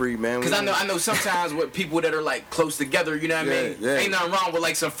real free, man. Because I know sometimes with people that are like close together, you know what I mean? Yeah. Ain't nothing wrong with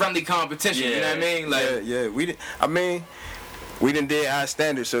like some friendly competition. You know what I mean? Like we done did high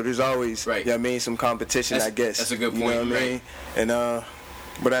standards, so there's always, you know what I mean, some competition, I guess. That's a good point. You know what I mean? And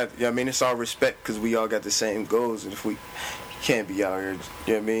But I mean, it's all respect because we all got the same goals, and if we can't be out here, you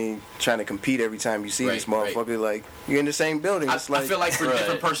know what I mean, trying to compete every time you see this motherfucker, like, you're in the same building. It's I feel like for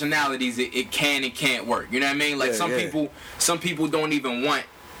different personalities, it can and can't work. You know what I mean? Like, some people don't even want,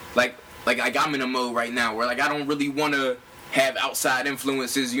 like I'm in a mode right now where, like, I don't really want to have outside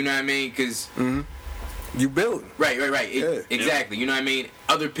influences, you know what I mean? Because you build. Right. Exactly. You know what I mean?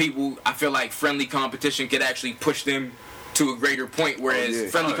 Other people, I feel like friendly competition could actually push them to a greater point,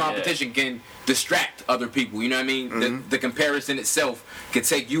 whereas friendly competition can distract other people. You know what I mean? The comparison itself can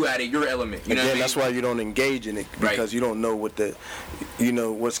take you out of your element. You know what I mean? That's why you don't engage in it, because you don't know what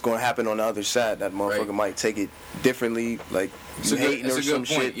what's going to happen on the other side. That motherfucker might take it differently, like you hating or some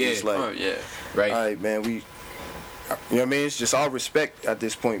shit. Yeah. It's like, right. All right, man, you know what I mean? It's just all respect at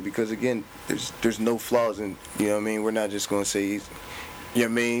this point, because again, there's no flaws in, you know what I mean? We're not just going to say, you know what I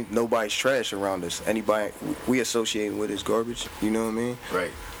mean? Nobody's trash around us. Anybody we associate with is garbage. You know what I mean?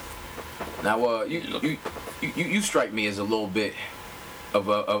 Right. Now, you strike me as a little bit of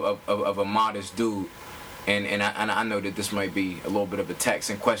a modest dude, and I know that this might be a little bit of a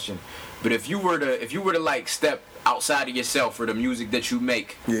taxing question, but if you were to like step outside of yourself for the music that you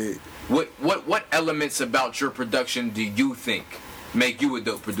make, what elements about your production do you think make you a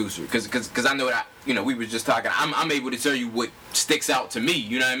dope producer? Because I know that we were just talking. I'm able to tell you what sticks out to me.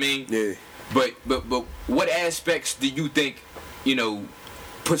 You know what I mean? Yeah. But what aspects do you think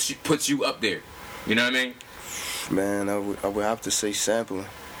puts you up there? You know what I mean? Man, I would have to say sampling.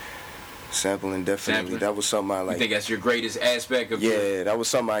 Sampling, definitely. That was something I like. You think that's your greatest aspect of that was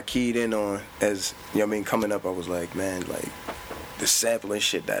something I keyed in on as, you know what I mean, coming up. I was like, man, like, the sampling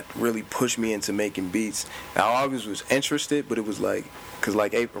shit that really pushed me into making beats. I always was interested, but it was like, because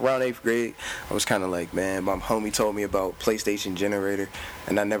like around 8th grade, I was kind of like, man, my homie told me about PlayStation Generator,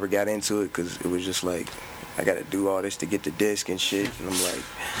 and I never got into it because it was just like, I got to do all this to get the disc and shit, and I'm like,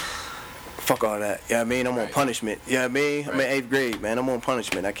 fuck all that. You know what I mean? I'm on punishment. You know what I mean? I'm in 8th grade, man. I'm on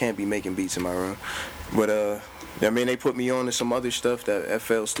punishment. I can't be making beats in my room. But, you know what I mean? They put me on to some other stuff, that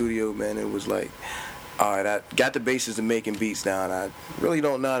FL Studio, man. It was like, all right, I got the basis of making beats down. I really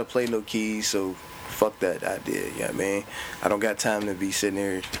don't know how to play no keys, so fuck that idea. You know what I mean? I don't got time to be sitting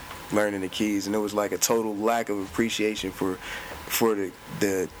there learning the keys. And it was like a total lack of appreciation for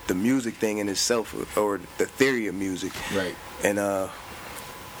the music thing in itself, or the theory of music. Right. And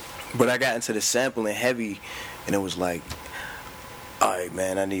but I got into the sampling heavy, and it was like, all right,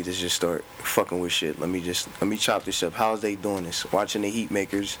 man, I need to just start fucking with shit. Let me chop this up. How's they doing this? Watching the Heat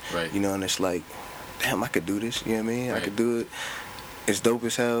Makers, right. You know, and it's like, damn, I could do this. You know what I mean? Right. I could do it. It's dope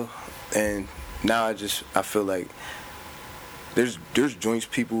as hell. And now I feel like there's joints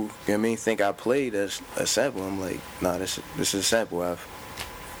people, you know what I mean, think I played as a sample. I'm like, nah, this is a sample.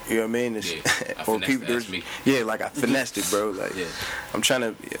 You know what I mean? Or people, like I finessed it, bro. Like, I'm trying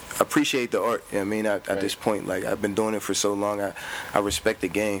to appreciate the art. You know what I mean? At this point, like, I've been doing it for so long. I respect the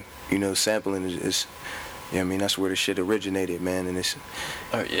game. You know, sampling is you know what I mean? That's where the shit originated, man. And it's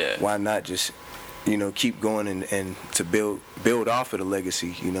why not just, you know, keep going and to build off of the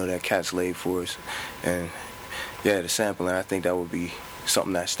legacy, you know, that cats laid for us. And the sampling, I think that would be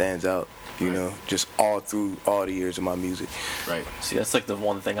something that stands out, you know, just all through all the years of my music. Right. See, that's like the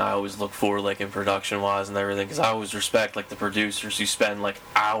one thing I always look for, like in production wise and everything, because I always respect like the producers who spend like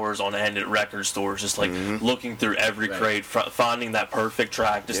hours on end at record stores, just like looking through every crate, finding that perfect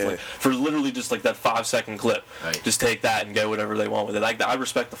track, just like for literally just like that 5-second clip. Right. Just take that and go whatever they want with it. Like, I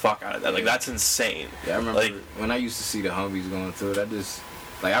respect the fuck out of that. Like, that's insane. Yeah, I remember when I used to see the homies going through it.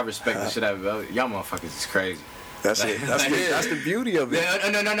 I respect the shit out of it. Y'all motherfuckers is crazy. That's it. That's the beauty of it.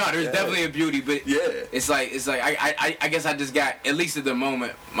 No. There's definitely a beauty, but it's like I guess I just got, at least at the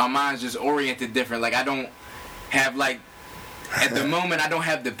moment, my mind's just oriented different. Like, I don't have at the moment I don't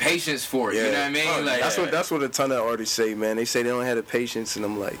have the patience for it. You know what I mean? That's what a ton of artists say, man. They say they don't have the patience, and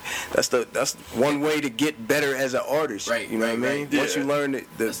I'm like, that's one way to get better as an artist. Right. You know what I mean? Yeah. Once you learn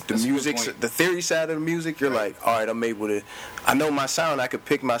the music, the theory side of the music, you're like, all right, I'm able to. I know my sound. I could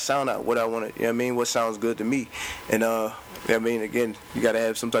pick my sound out. What I want to. You know what I mean? What sounds good to me, and I mean, again, you got to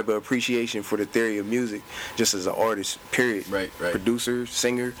have some type of appreciation for the theory of music, just as an artist. Period. Right. Producer,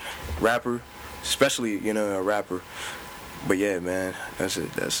 singer, rapper, especially a rapper. But yeah, man, that's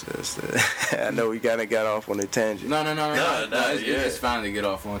it. That's I know we kind of got off on a tangent. No. It's fine to get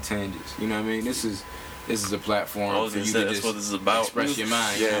off on tangents. You know what I mean? This is a platform for you to that's what this is about. Express your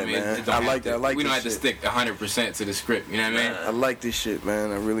mind. Yeah, you know what man. I mean? I like. We don't have shit. to stick 100% to the script. You know what I mean? I like this shit,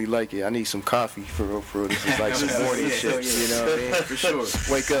 man. I really like it. I need some coffee for real. This is like some morning shit. You know what I mean? For sure.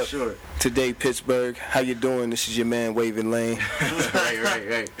 Wake up. Sure. Today, Pittsburgh. How you doing? This is your man, Wavin Lane.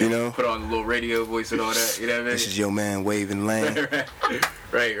 Right. You know? Put on the little radio voice and all that. You know what I mean? This is your man, Wavin Lane. Right.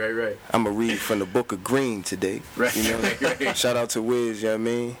 Right. I'm going to read from the Book of Green today. Right. You know? Right. Shout out to Wiz, you know what I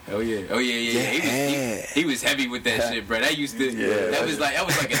mean? Oh yeah. He was heavy with that shit, bro. That used to that was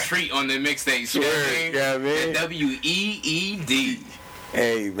like a treat on the mixtape. You know what I mean? That WEED.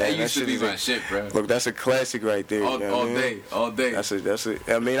 Hey man, that used to be my shit, bro. Look, that's a classic right there. All day. That's it.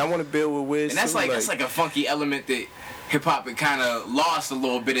 I mean, I want to build with Wiz. And that's that's like a funky element that hip hop had kind of lost a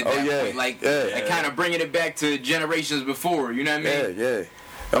little bit at that point. Like, kind of bringing it back to generations before. You know what I mean? Yeah.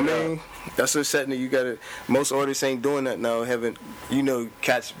 I mean, that's a setting that you gotta. Most artists ain't doing that now.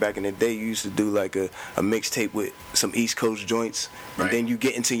 Cats back in the day used to do like a mixtape with some East Coast joints, and then you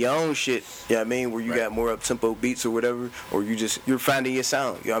get into your own shit. You know what I mean? Where you got more up tempo beats or whatever, or you're finding your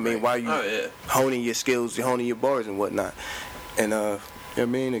sound. You know what I mean? While you honing your skills, you're honing your bars and whatnot. And you know what I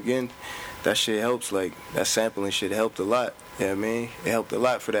mean? Again, that shit helps. Like that sampling shit helped a lot. You know what I mean? It helped a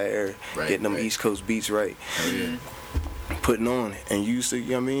lot for that era. Getting them East Coast beats right. Putting on, and you used to,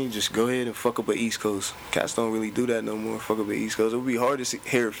 you know what I mean, just go ahead and fuck up an East Coast. Cats don't really do that no more. Fuck up an East Coast. It would be hard to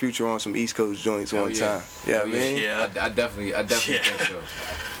hear a Future on some East Coast joints one time. You know what I mean? Yeah, I definitely think so.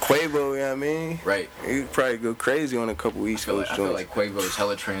 Quavo, you know what I mean? Right. He'd probably go crazy on a couple East Coast joints. I feel like Quavo is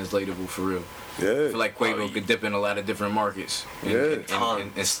hella translatable for real. Yeah. I feel like Quavo could dip in a lot of different markets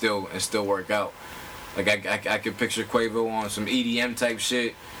and still work out. Like I could picture Quavo on some EDM type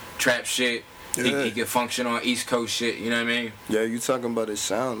shit, trap shit. Yeah. He could function on East Coast shit, you know what I mean? Yeah, you talking about his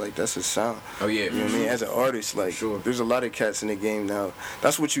sound, like that's his sound. Oh yeah. You know what I mean? As an artist, like there's a lot of cats in the game now.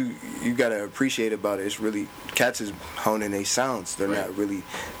 That's what you gotta appreciate about it. It's really cats is honing their sounds. They're not really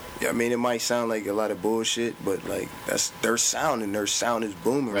I mean, it might sound like a lot of bullshit, but like that's their sound, and their sound is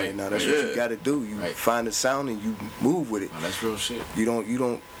booming right now. That's what you gotta do. You find a sound and you move with it. Oh, that's real shit. You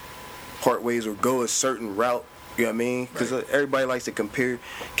don't part ways or go a certain route. You know what I mean? Because everybody likes to compare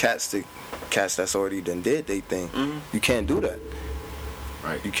cats to cats that's already done did they thing. You can't do that.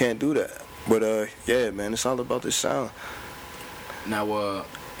 Right. You can't do that. But yeah, man, it's all about the sound. Now,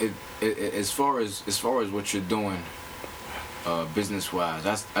 as far as what you're doing, business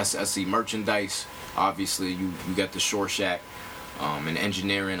wise, I see merchandise. Obviously, you got the Shore Shack, and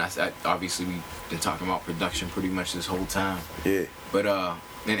engineering. Obviously we've been talking about production pretty much this whole time. Yeah. But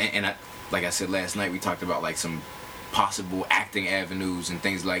and like I said last night, we talked about like some possible acting avenues and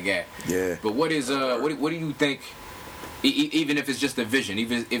things like that. Yeah. But what do you think? Even if it's just a vision,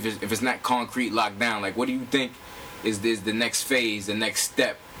 even if it's not concrete locked down, like what do you think is the next phase, the next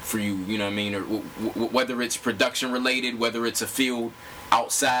step for you? You know what I mean? Or whether it's production related, whether it's a field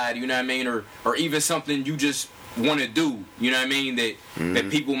outside, you know what I mean, or even something you just want to do, you know what I mean, that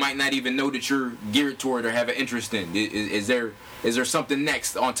people might not even know that you're geared toward or have an interest in. Is there something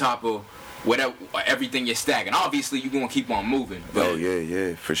next on top of whatever everything you're stacking? Obviously you're gonna keep on moving. But oh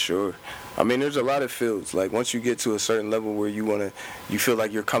yeah, for sure. I mean, there's a lot of fields. Like once you get to a certain level where you feel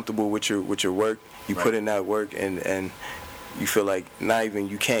like you're comfortable with your work, you put in that work, and you feel like not even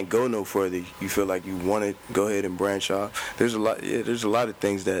you can't go no further. You feel like you want to go ahead and branch off. There's a lot of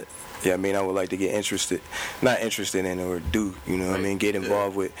things that I mean I would like to get not interested in or do. You know what I mean? Get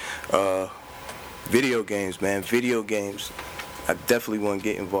involved with video games, man. Video games. I definitely want to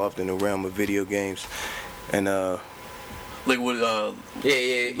get involved in the realm of video games, and like what?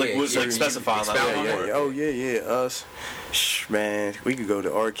 Specify on that. Oh yeah. Us, man. We could go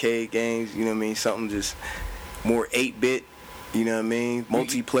to arcade games. You know what I mean? Something just more 8-bit. You know what I mean?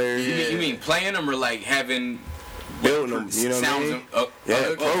 Multiplayer. You mean playing them or like having building them? You know what I mean?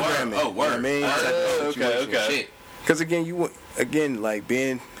 Programming. Oh, word. You know what I mean? Okay. Because again, like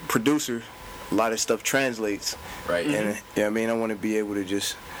being producer, a lot of stuff translates. Right. And you know what I mean? I want to be able to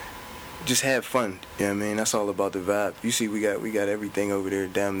just have fun. You know what I mean? That's all about the vibe. You see, we got everything over there,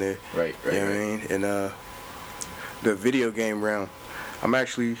 down there. Right. You know what I mean? And the video game realm, I'm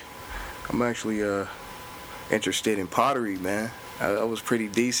actually interested in pottery, man. I was pretty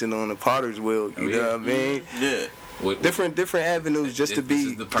decent on the potter's wheel. You know what I mean? Yeah. Different avenues just to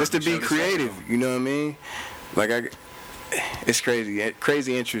be creative. You know what I mean? Like it's crazy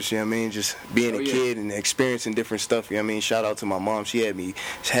interest. You know what I mean? Just being a kid and experiencing different stuff. You know what I mean? Shout out to my mom. She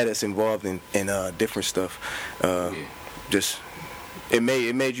had us involved in different stuff. Just it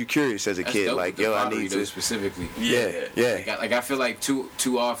made you curious as a kid. Dope, like I need to specifically. Yeah. Like I feel like too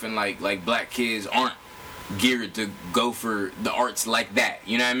often like black kids aren't geared to go for the arts like that.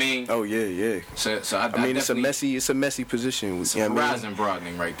 You know what I mean? Oh yeah. So I mean it's a messy position. It's horizon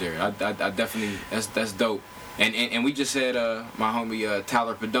broadening right there. I definitely that's dope. And we just had my homie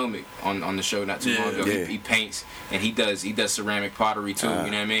Tyler Podomic on the show not too long ago. He paints and he does ceramic pottery too. You know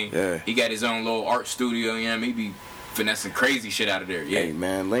what I mean? Yeah. He got his own little art studio. You know what I mean? finessing crazy shit out of there. Yeah, hey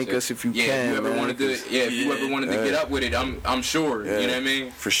man, link us if you can. If you ever wanted to, if you ever wanted to get up with it, I'm sure. You know what I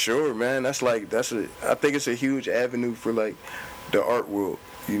mean? For sure, man. I think it's a huge avenue for like the art world.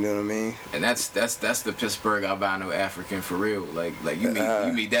 You know what I mean? And that's the Pittsburgh albino African for real. Like you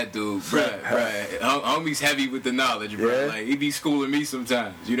meet that dude, bruh. Homie's heavy with the knowledge, bruh. Like he be schooling me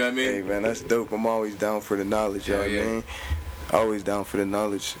sometimes. You know what I mean? Hey man, that's dope. I'm always down for the knowledge, you know what I mean? Always down for the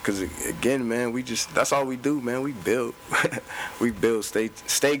knowledge. Cause again, man, that's all we do, man. We build. We build.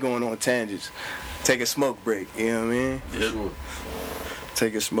 Stay going on tangents. Take a smoke break, you know what I mean? Yeah. Sure.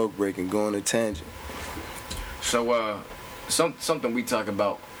 Take a smoke break and go on a tangent. So something we talk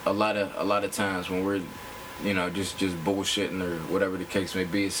about a lot of times when we're, you know, just bullshitting or whatever the case may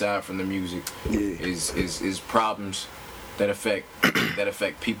be, aside from the music, is problems that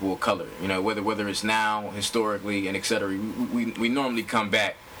affect people of color. You know, whether it's now, historically, and etc. We normally come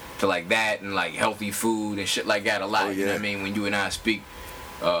back to like that and like healthy food and shit like that a lot. You know what I mean? When you and I speak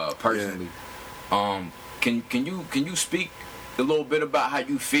personally, can you speak a little bit about how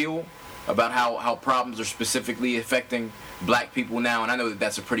you feel about how problems are specifically affecting black people now? And I know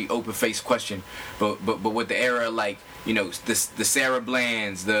that's a pretty open-faced question, but with the era, like, you know, the Sarah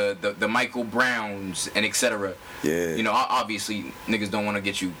Blands, the Michael Browns, and etc. Yeah. You know, obviously niggas don't want to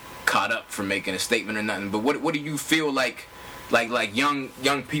get you caught up for making a statement or nothing. But what do you feel like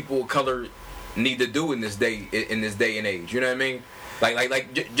young people of color need to do in this day and age? You know what I mean?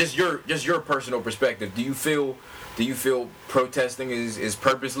 Like just your personal perspective. Do you feel protesting is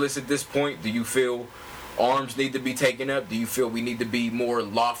purposeless at this point? Do you feel arms need to be taken up? Do you feel we need to be more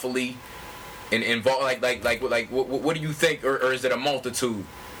lawfully involved? What do you think, or is it a multitude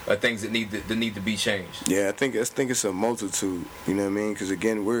of things that need to be changed? Yeah, I think it's a multitude. You know what I mean? Because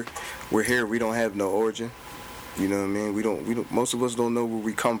again, we're here. We don't have no origin. You know what I mean? We don't. Most of us don't know where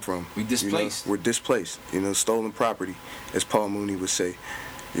we come from. We displaced. You know? We're displaced. You know, stolen property, as Paul Mooney would say.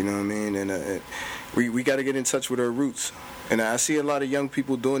 You know what I mean? And we got to get in touch with our roots. And I see a lot of young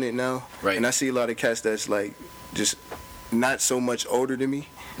people doing it now. Right. And I see a lot of cats that's like just not so much older than me,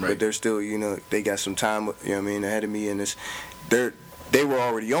 but they're still, you know, they got some time, you know what I mean, ahead of me, and they were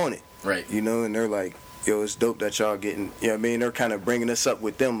already on it. Right. You know, and they're like, yo, it's dope that y'all getting, you know what I mean? They're kind of bringing us up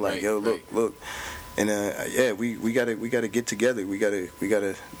with them, like, yo, look. And we gotta get together. We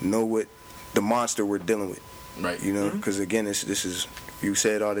gotta know what the monster we're dealing with. Right. You know, because again, this is, you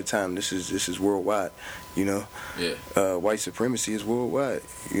say it all the time. This is worldwide. You know. Yeah. White supremacy is worldwide.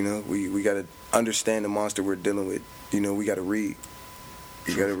 You know, we gotta understand the monster we're dealing with. You know, we gotta read.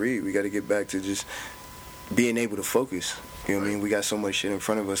 We gotta read. We gotta get back to just being able to focus. You know what I mean? We got so much shit in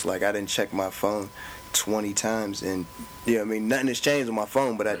front of us. Like, I didn't check my phone 20 times, and you know what I mean, nothing has changed on my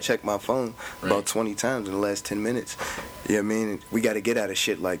phone, but I checked my phone about 20 times in the last 10 minutes. You know what I mean? We got to get out of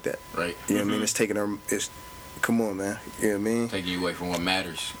shit like that. Right. You know what I mean? It's taking our, come on, man. You know what I mean? Taking you away from what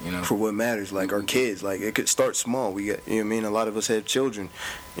matters, you know? For what matters, like our kids. Like, it could start small. We got, you know what I mean? A lot of us have children,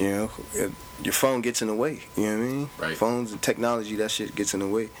 you know? Your phone gets in the way, you know what I mean? Right. Phones and technology, that shit gets in the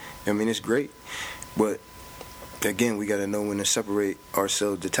way. I mean, it's great, but again, we got to know when to separate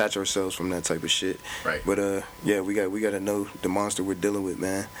ourselves, detach ourselves from that type of shit. Right. But we got to know the monster we're dealing with,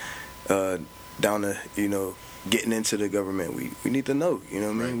 man. Down to, you know, getting into the government, we need to know, you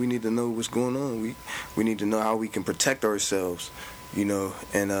know what I mean? We need to know what's going on. We need to know how we can protect ourselves, you know,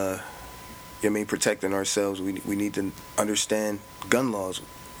 and you know what I mean, protecting ourselves, we need to understand gun laws.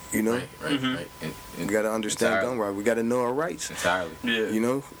 You know, right. And we got to understand gun rights. We got to know our rights entirely. Yeah. You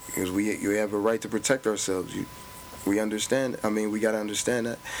know, because you have a right to protect ourselves. We understand. I mean, we got to understand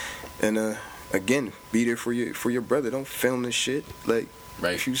that. And again, be there for your brother. Don't film this shit. Like,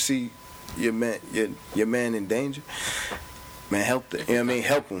 if you see your man in danger, man, help them. You know what I mean?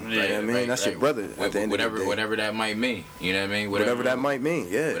 Help him. Yeah, you know what I mean? That's your brother at the end of the day. Whatever that might mean. You know what I mean? Whatever that might mean.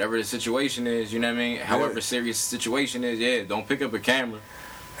 Yeah. Whatever the situation is. You know what I mean? However serious the situation is. Yeah. Don't pick up a camera.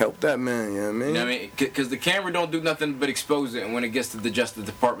 Help that man, you know what I mean? You know what I mean? Because the camera don't do nothing but expose it, and when it gets to the Justice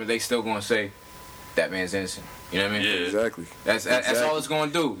Department, they still gonna say that man's innocent. You know what I mean? Yeah, exactly. That's all it's gonna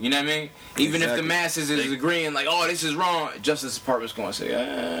do. You know what I mean? Even if the masses is agreeing, like, oh, this is wrong, Justice Department's gonna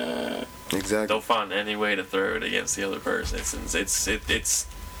say, Exactly. They'll find any way to throw it against the other person. It's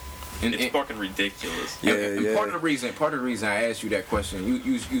fucking ridiculous. Yeah, and part of the reason I asked you that question,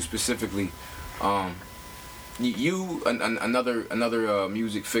 you specifically, you another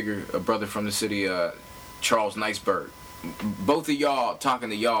music figure, a brother from the city, Charles Niceberg. Both of y'all, talking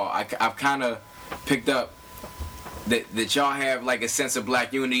to y'all, I've kind of picked up that y'all have like a sense of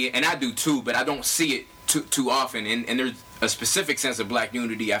black unity, and I do too, but I don't see it too often. And there's a specific sense of black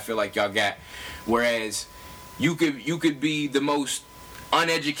unity I feel like y'all got, whereas you could be the most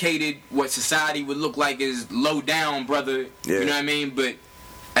uneducated, what society would look like is low down, brother. Yeah. You know what I mean? But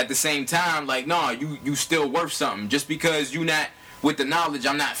at the same time, like, nah, you still worth something. Just because you not with the knowledge,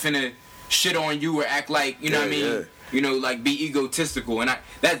 I'm not finna shit on you or act like, you know what I mean? Yeah. You know, like, be egotistical. And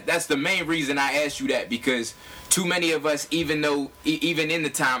that's the main reason I asked you that, because too many of us, even in the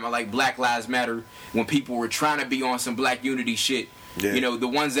time of like Black Lives Matter, when people were trying to be on some black unity shit, you know, the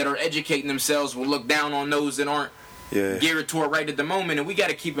ones that are educating themselves will look down on those that aren't geared toward right at the moment. And we got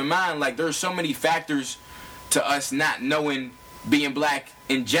to keep in mind, like, there's so many factors to us not knowing being black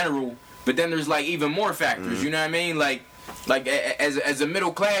in general, but then there's like even more factors. You know what I mean? Like as a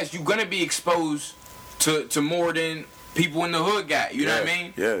middle class, you're gonna be exposed to more than people in the hood got. You know what I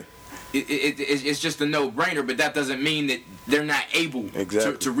mean? Yeah. It's just a no-brainer, but that doesn't mean that they're not able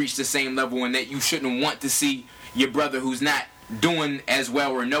to reach the same level, and that you shouldn't want to see your brother who's not doing as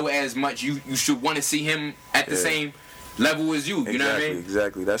well or know as much. You should want to see him at the same level as you. You know what I mean?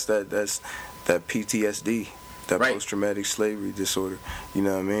 Exactly. That's that PTSD, that post-traumatic slavery disorder. You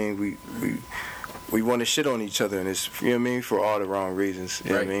know what I mean? We want to shit on each other, and it's, you know what I mean, for all the wrong reasons.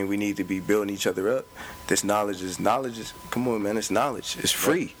 You know what I mean? We need to be building each other up. This knowledge is come on, man, it's knowledge. It's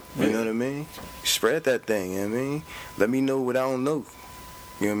free. You know what I mean? Spread that thing, you know what I mean? Let me know what I don't know.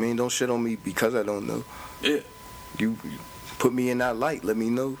 You know what I mean? Don't shit on me because I don't know. Yeah. You put me in that light, let me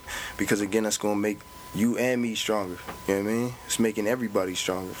know. Because again, that's gonna make you and me stronger. You know what I mean? It's making everybody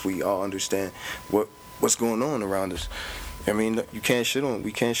stronger if we all understand what's going on around us. I mean, we can't shit on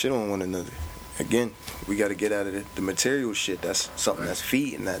one another. Again, we got to get out of the material shit. That's something that's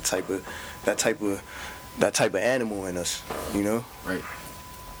feeding that type of animal in us, you know? Right.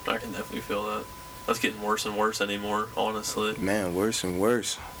 I can definitely feel that. That's getting worse and worse anymore, honestly. Man, worse and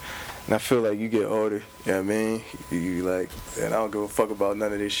worse. And I feel like you get older, you know what I mean? You like, and I don't give a fuck about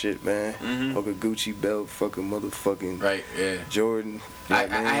none of this shit, man. Fuck a Gucci belt, fuck a motherfucking Jordan. You know I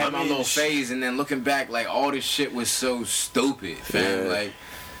had my little phase, and then looking back, like, all this shit was so stupid, fam.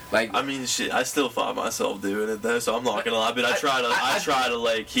 Like, I mean, shit, I still find myself doing it though, so I'm not gonna lie. But I try to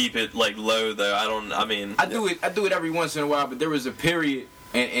like keep it like low though. I do it every once in a while. But there was a period,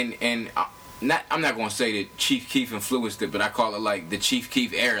 and I'm not gonna say that Chief Keef influenced it, but I call it like the Chief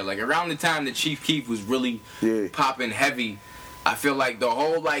Keef era. Like around the time that Chief Keef was really popping heavy, I feel like the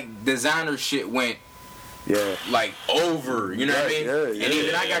whole like designer shit went like over. You know what I mean? And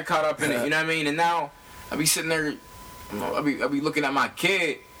even I got caught up in it. You know what I mean? And now I be sitting there, I be looking at my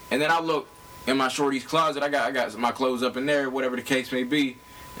kid. And then I look in my shorty's closet. I got my clothes up in there, whatever the case may be.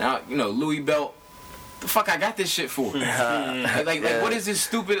 And Louis belt. The fuck I got this shit for? like what is this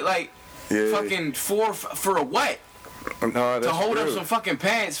stupid fucking for a what? No, to hold true. up some fucking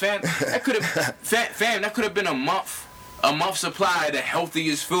pants, fam. That could have that could have been a month supply of the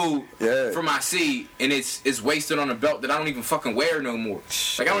healthiest food for my seed, and it's wasted on a belt that I don't even fucking wear no more.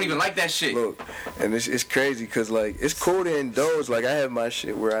 Like, I don't even like that shit. Look, and it's crazy because like it's cool to indulge. Like I have my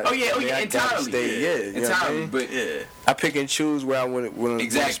shit where I entirely, entirely. But I pick and choose where I want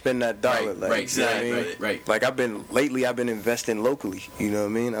to spend that dollar. Right. Like I've been investing locally. You know what I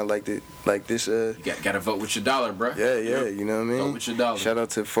mean? I like it. Like this. You gotta vote with your dollar, bro. Yeah. You know what I mean? Vote with your dollar. Shout out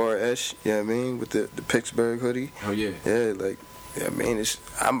to Far Esh. You know what I mean? With the Pittsburgh hoodie. Oh yeah. Yeah, I mean,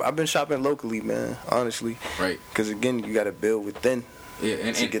 I've been shopping locally, man. Honestly, right? Because again, you got to build within. Yeah,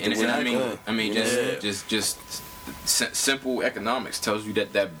 and just simple economics tells you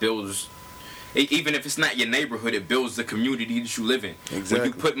that builds. Even if it's not your neighborhood, it builds the community that you live in. Exactly. When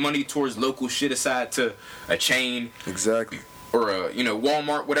you put money towards local shit aside to a chain, exactly, or a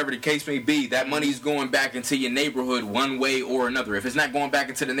Walmart, whatever the case may be, that money's going back into your neighborhood one way or another. If it's not going back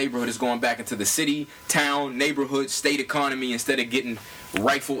into the neighborhood, it's going back into the city, town, neighborhood, state economy, instead of getting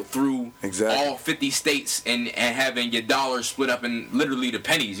rifled through all 50 states and having your dollars split up in literally the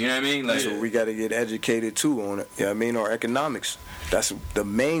pennies. You know what I mean? Like, so we got to get educated too on it. You know what I mean? Our economics. That's the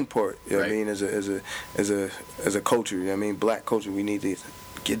main part. You know what I mean? As a culture. You know what I mean? Black culture. We need to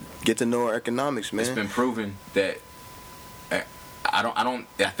get to know our economics, man. It's been proven that. I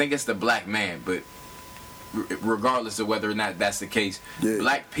think it's the black man, but regardless of whether or not that's the case,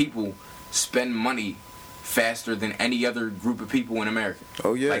 black people spend money faster than any other group of people in America.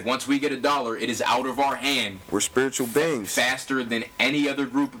 Oh yeah. Like once we get a dollar, it is out of our hand. We're spiritual beings. Faster than any other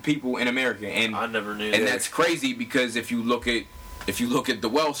group of people in America. And I never knew. And that's crazy because if you look at the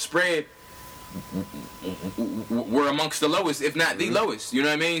wealth spread, we're amongst the lowest, if not the lowest. You know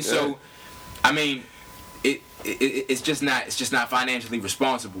what I mean? Yeah. So, I mean, it's just not financially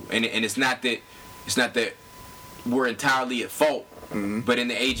responsible, and it's not that we're entirely at fault. But in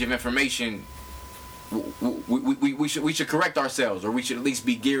the age of information, we should correct ourselves, or we should at least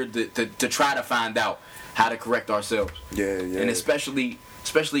be geared to try to find out how to correct ourselves. Yeah, yeah. And especially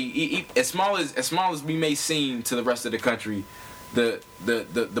as small as we may seem to the rest of the country, the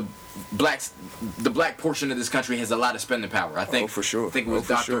black portion of this country has a lot of spending power. I think for sure. I think it was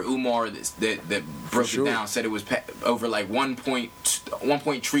Dr. Umar that broke it down. Said it was over like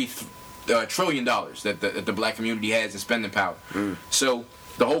 1.3 trillion dollars that the black community has in spending power. So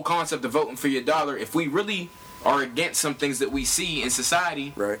the whole concept of voting for your dollar, if we really are against some things that we see in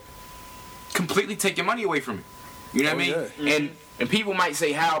society, right, completely take your money away from it. You know what I mean? Yeah. And people might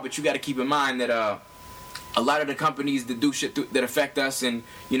say how, but you got to keep in mind that a lot of the companies that do shit that affect us and,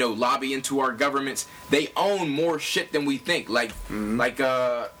 you know, lobby into our governments, they own more shit than we think. Like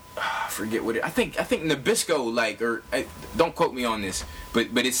I forget what it. I think Nabisco, like, or don't quote me on this, but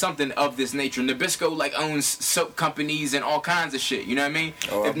it's something of this nature. Nabisco like owns soap companies and all kinds of shit. You know what I mean?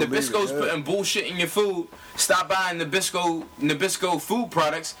 If Nabisco's putting bullshit in your food, stop buying Nabisco food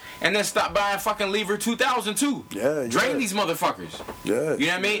products, and then stop buying fucking Lever 2000 too. Yeah. Drain these motherfuckers. Yeah. You know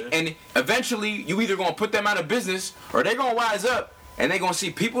what I mean? And eventually, you either gonna put them out of business or they're gonna wise up. And they gonna see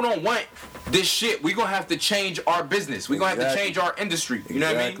people don't want this shit. We gonna have to change our business. We gonna have to change our industry. You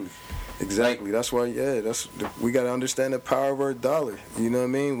know what I mean? Exactly. That's why. Yeah. We gotta understand the power of our dollar. You know what I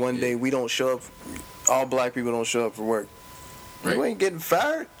mean? One day we don't show up. All black people don't show up for work. Right. We ain't getting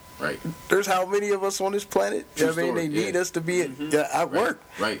fired. Right. There's how many of us on this planet? You know what I mean? They need us to be at work.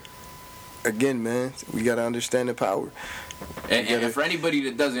 Right. Again, man, we gotta understand the power. And for anybody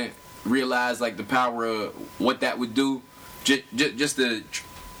that doesn't realize like the power of what that would do. Just to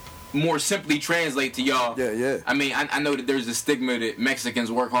more simply translate to y'all. Yeah. I mean, I know that there's a stigma that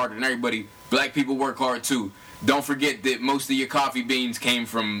Mexicans work harder than everybody. Black people work hard too. Don't forget that most of your coffee beans came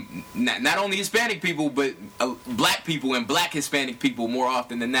from not only Hispanic people, but black people and black Hispanic people more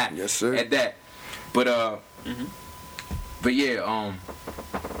often than not. Yes, sir. At that. But but yeah,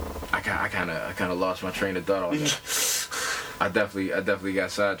 I kind of lost my train of thought on that. I definitely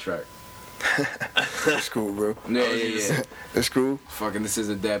got sidetracked. That's cool, bro. Yeah. That's cool. Fucking, this is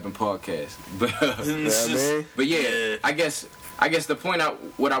a dabbing podcast, but man. But yeah, I guess the point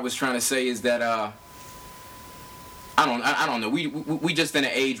what I was trying to say is that I don't know. We just in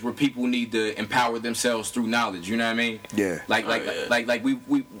an age where people need to empower themselves through knowledge. You know what I mean? Yeah. Like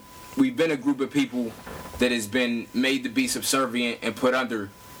we've been a group of people that has been made to be subservient and put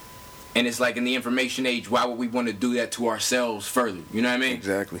under. And it's like in the information age, why would we want to do that to ourselves further? You know what I mean?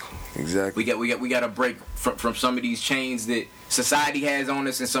 Exactly. We got to break from some of these chains that society has on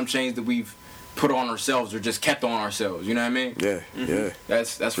us, and some chains that we've put on ourselves or just kept on ourselves. You know what I mean? Yeah. Yeah.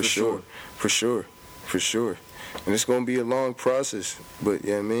 That's for sure. For sure. And it's gonna be a long process, but you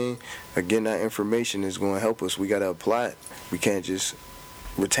know what I mean? Again, that information is gonna help us. We gotta apply it. We can't just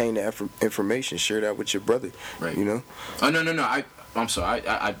retain the information. Share that with your brother. Right. You know? Oh no. I'm sorry,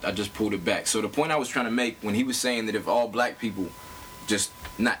 I just pulled it back. So the point I was trying to make when he was saying that if all black people just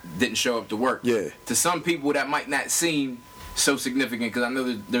didn't show up to work, to some people that might not seem so significant, because I know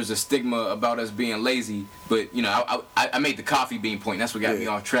that there's a stigma about us being lazy, but you know, I made the coffee bean point. That's what got me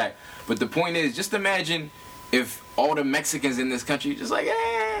off track. But the point is, just imagine if all the Mexicans in this country just like,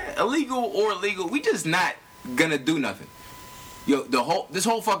 illegal or legal, we just not gonna do nothing. Yo, this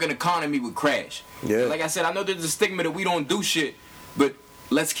whole fucking economy would crash. Yeah. Like I said, I know there's a stigma that we don't do shit. But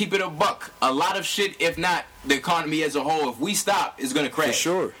let's keep it a buck. A lot of shit, if not the economy as a whole, if we stop, is going to crash.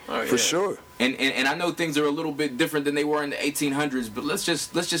 For sure. And I know things are a little bit different than they were in the 1800s, but let's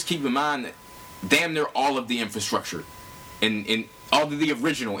just keep in mind that damn near all of the infrastructure, in all of the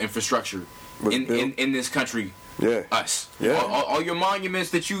original infrastructure in this country, us. Yeah. All your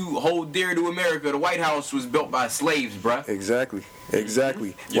monuments that you hold dear to America, the White House was built by slaves, bruh. Exactly.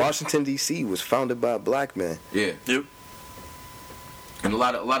 Mm-hmm. Washington, D.C. was founded by a black man. Yeah. Yep. And a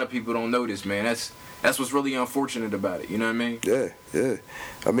lot of people don't know this, man. That's what's really unfortunate about it. You know what I mean? Yeah.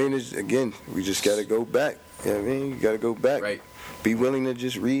 I mean, again, we just gotta go back. You know what I mean? You gotta go back. Right. Be willing to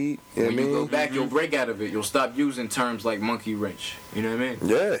just read. You know what I mean? When you go back, you'll break out of it. You'll stop using terms like monkey wrench. You know what I mean?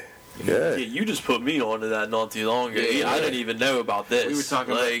 Yeah. You just put me onto that not too long ago. I didn't even know about this. We were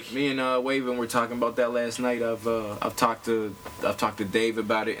talking about, me and Wavin were talking about that last night. I've talked to Dave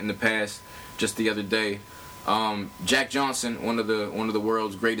about it in the past, just the other day. Jack Johnson, one of the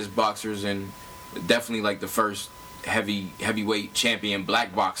world's greatest boxers, and definitely like the first heavyweight champion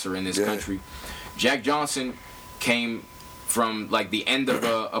black boxer in this country. Jack Johnson came from like the end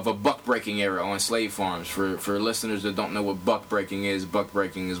of a buck breaking era on slave farms. For listeners that don't know what buck breaking is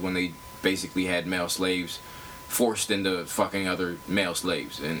when they basically had male slaves forced into fucking other male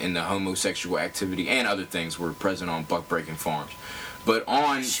slaves, and the homosexual activity and other things were present on buck breaking farms. But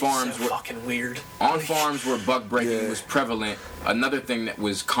on farms fucking weird. On farms where buck breaking was prevalent, another thing that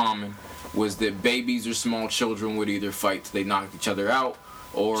was common was that babies or small children would either fight till they knocked each other out,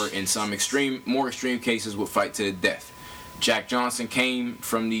 or in some more extreme cases would fight to the death. Jack Johnson came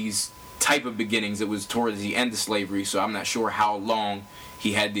from these type of beginnings. It was towards the end of slavery, so I'm not sure how long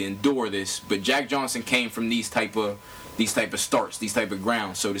he had to endure this, but Jack Johnson came from these type of starts, these type of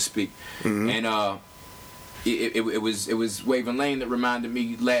grounds, so to speak. And it was Wavin Lane that reminded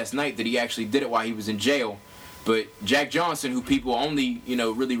me last night that he actually did it while he was in jail. But Jack Johnson, who people only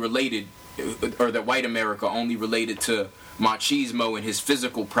really related, or that white America only related to machismo and his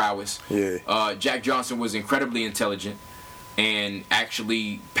physical prowess. Jack Johnson was incredibly intelligent and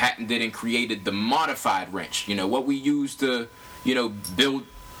actually patented and created the modified wrench. What we use to build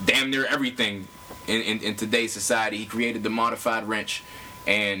damn near everything in today's society. He created the modified wrench,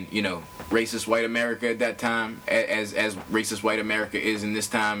 and racist white America at that time, as racist white America is in this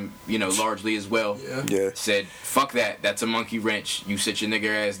time, largely as well, said, fuck that, that's a monkey wrench, you sit your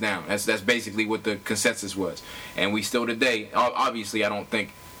nigger ass down. That's basically what the consensus was. And we still today, obviously I don't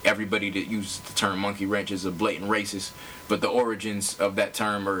think everybody that uses the term monkey wrench is a blatant racist, but the origins of that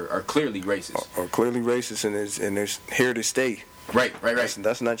term are clearly racist. Are clearly racist, and there's here to stay. Right.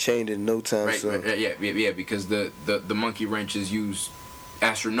 That's not changing in no time. Right, yeah, because the monkey wrench is used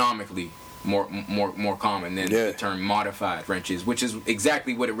astronomically more common than the term modified wrenches, which is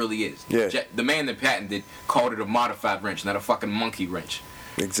exactly what it really is. The man that patented called it a modified wrench, not a fucking monkey wrench.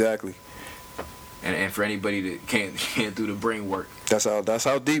 Exactly. And for anybody that can't do the brain work, that's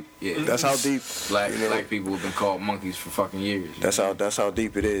how deep. Yeah, that's how deep. Black people have been called monkeys for fucking years. That's how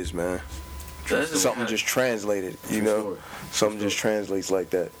deep it is, man. Something just translated, Something just translates like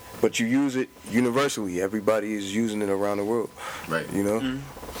that. But you use it universally. Everybody is using it around the world. Right.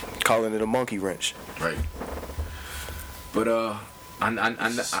 Calling it a monkey wrench. Right. But I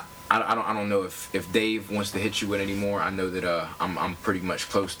don't know if Dave wants to hit you with any more. I know that I'm pretty much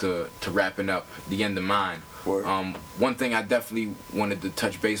close to wrapping up the end of mine. One thing I definitely wanted to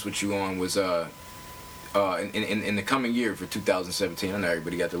touch base with you on was in the coming year for 2017. I know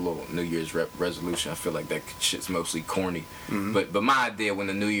everybody got their little New Year's resolution. I feel like that shit's mostly corny. But my idea when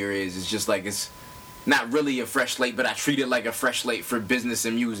the New Year is just like it's not really a fresh slate, but I treat it like a fresh slate for business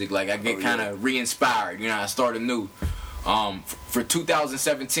and music. Like I get kind of re-inspired. I start anew. For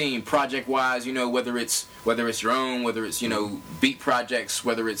 2017, project-wise, whether it's your own, whether it's beat projects,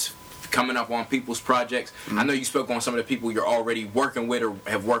 whether it's coming up on people's projects. I know you spoke on some of the people you're already working with or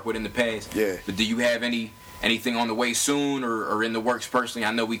have worked with in the past. Yeah. But do you have anything on the way soon or in the works personally?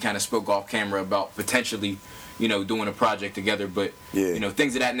 I know we kind of spoke off camera about potentially, doing a project together, but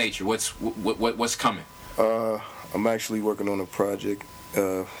things of that nature. What's coming? I'm actually working on a project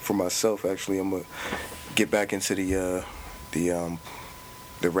for myself. Actually, I'm gonna get back into the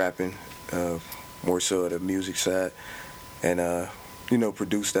rapping, more so the music side, and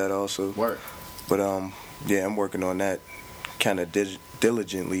produce that also. Work. But I'm working on that kind of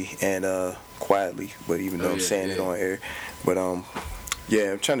diligently and quietly. But even though I'm saying it on air, but I'm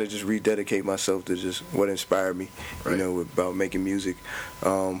trying to just rededicate myself to just what inspired me, about making music.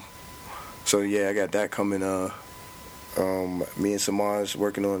 I got that coming. Me and Samar's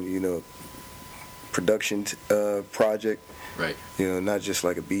working on production project. Right. Not just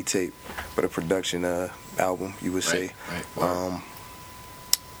like a beat tape, but a production album, you would say. Right.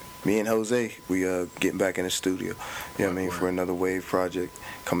 Me and Jose, we getting back in the studio. For another Wave project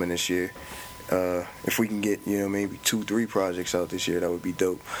coming this year. If we can get maybe 2-3 projects out this year, that would be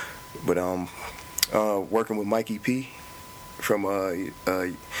dope. But working with Mikey P from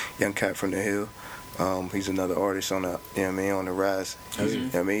Young Cat from the Hill. He's another artist on the on the rise.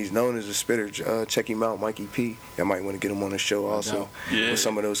 He's known as a spitter. Check him out, Mikey P. I might want to get him on the show also with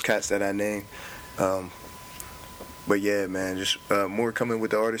some of those cats that I named. But yeah, man, just more coming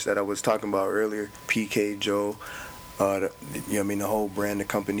with the artists that I was talking about earlier. PK, Joe, the whole brand, the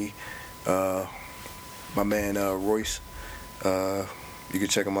company. My man Royce. You can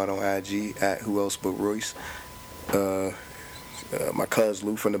check him out on IG at Who Else But Royce. My cuz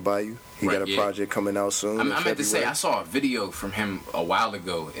Lou from the Bayou. He got a project coming out soon. I meant to say I saw a video from him a while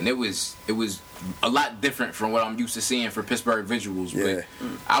ago, and it was a lot different from what I'm used to seeing for Pittsburgh visuals. Yeah.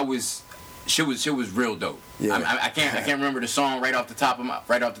 But she was real dope. Yeah. I can't remember the song right off the top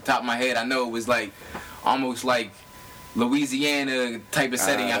of my head. I know it was like almost like Louisiana type of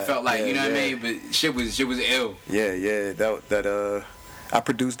setting. I felt like what I mean. But shit was ill. Yeah. That I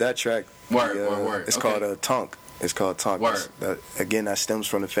produced that track. Word. It's called Tonk. It's called Tonk. Again, that stems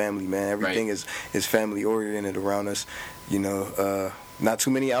from the family, man. Everything is family oriented around us. Not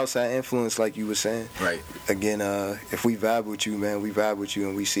too many outside influence, like you were saying. Right. Again, if we vibe with you, man, we vibe with you,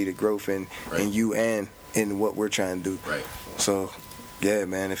 and we see the growth in you and in what we're trying to do. Right. So, Yeah,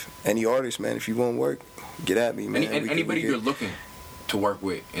 man. If any artist, man, if you want work, get at me, man. Anybody you're looking to work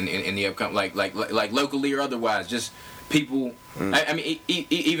with in the upcoming, like locally or otherwise, just people. I mean,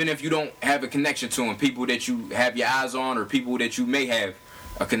 even if you don't have a connection to them, people that you have your eyes on, or people that you may have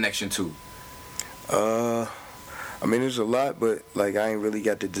a connection to. I mean, there's a lot, but like I ain't really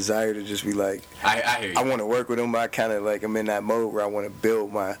got the desire to just be like. I hear you. I want to work with them, but I kind of like I'm in that mode where I want to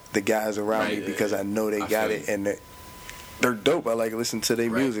build the guys around me because I know they got it and they're dope. I like listening to their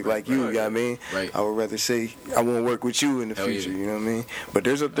music, like you. You know what I mean? Right. I would rather say I want to work with you in the future. You know what I mean? But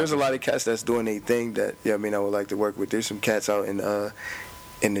there's a lot of cats that's doing their thing that I mean I would like to work with. There's some cats out in the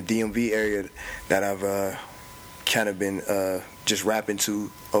DMV area that I've kind of been just rapping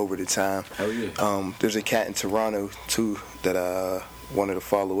to over the time. Hell yeah. There's a cat in Toronto too that I wanted to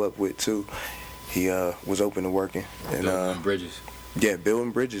follow up with too. He was open to working and bridges. Yeah,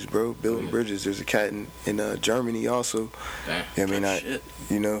 building bridges, bro. Building bridges. There's a cat in Germany also. Damn. I mean,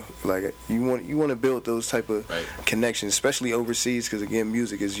 you know, like you want to build those type of connections, especially overseas, because again,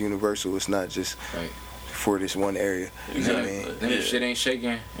 music is universal. It's not just for this one area. Exactly. You know what I mean? If shit ain't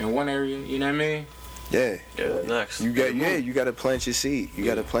shaking in one area, you know what I mean? Yeah. Next. You got to plant your seed. You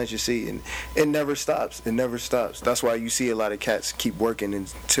got to plant your seed, and it never stops. It never stops. That's why you see a lot of cats keep working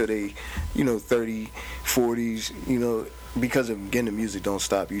until they, 30, 40s, because of again the music don't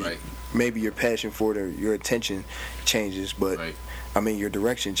stop. You maybe your passion for it or your attention changes, but I mean your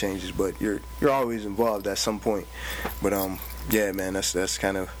direction changes, but you're always involved at some point. But yeah, man, that's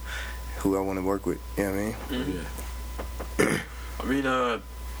kind of who I want to work with. You know what I mean? Yeah. I mean,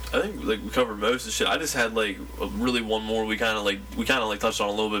 I think like we covered most of the shit. I just had like really one more we kind of touched on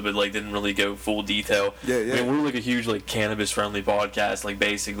a little bit, but like didn't really go full detail. Yeah. I mean, we're like a huge like cannabis friendly podcast, like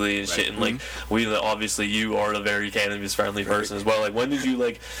basically and shit. And like we obviously you are a very cannabis friendly person as well. Like when did you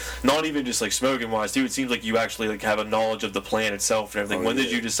like not even just like smoking wise, dude? It seems like you actually like have a knowledge of the plant itself and everything. When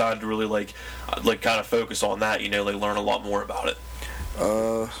did you decide to really like kind of focus on that? Like learn a lot more about it.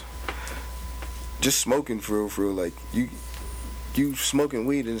 Just smoking for real. Like you smoking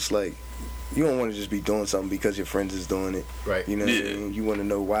weed and it's like you don't want to just be doing something because your friends is doing it. Right. You know what I mean? You want to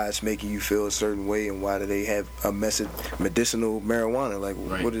know why it's making you feel a certain way and why do they have a medicinal marijuana. Like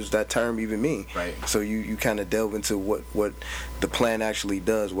what does that term even mean? Right. So you kind of delve into what the plant actually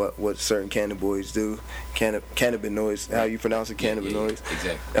does, what certain cannabinoids do. Cannabinoids, how you pronounce it, cannabinoids.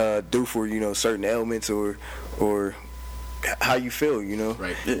 Exactly. Do for, certain ailments or how you feel,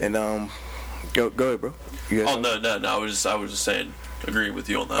 Right. And go ahead, bro. Oh no! I was just saying, agree with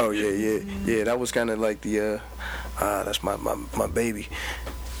you on that. Oh yeah. That was kind of like the that's my baby,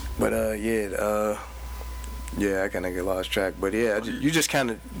 but I kind of get lost track. But yeah, you just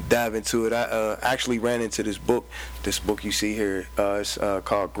kind of dive into it. I actually ran into this book you see here. It's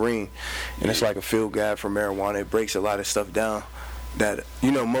called Green, and it's like a field guide for marijuana. It breaks a lot of stuff down that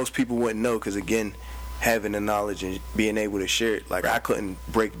most people wouldn't know because again, having the knowledge and being able to share it. Like I couldn't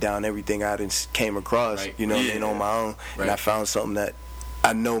break down everything I came across, on my own. And I found something that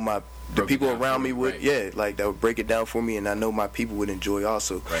I know the people around me would, like that would break it down for me, and I know my people would enjoy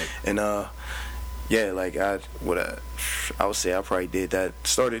also. Right. And like I would say I probably did that.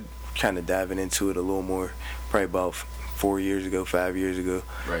 Started kind of diving into it a little more, probably about 5 years ago.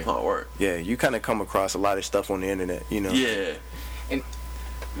 Right. Oh, work. Yeah, you kind of come across a lot of stuff on the internet, Yeah. And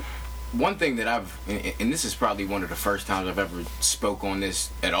one thing that and this is probably one of the first times I've ever spoke on this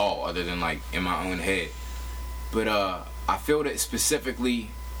at all, other than like in my own head. But I feel that specifically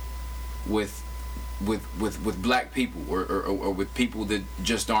with black people or with people that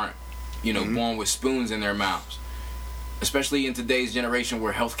just aren't, born with spoons in their mouths, especially in today's generation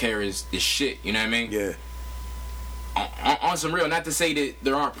where healthcare is shit. You know what I mean? Yeah. On some real, not to say that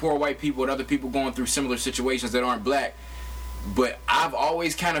there aren't poor white people and other people going through similar situations that aren't black. But I've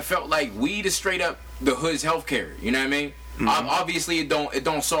always kind of felt like weed is straight up the hood's healthcare. You know what I mean? Obviously, it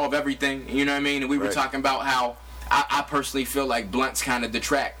don't solve everything. You know what I mean? And we were talking about how I personally feel like blunts kind of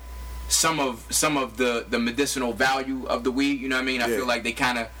detract some of the medicinal value of the weed. You know what I mean? I feel like they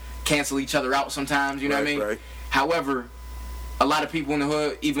kind of cancel each other out sometimes. You know what I mean? Right. However, a lot of people in the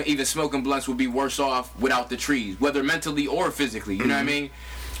hood, even smoking blunts, would be worse off without the trees, whether mentally or physically. You know what I mean?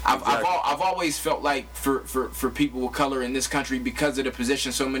 I've always felt like for people of color in this country, because of the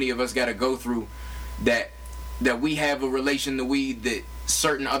position so many of us got to go through, that we have a relation to weed that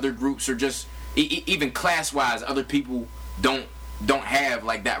certain other groups are just even class wise, other people don't have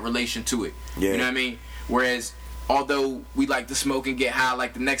like that relation to it. You know what I mean? Whereas although we like to smoke and get high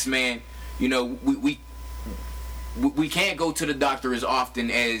like the next man, we can't go to the doctor as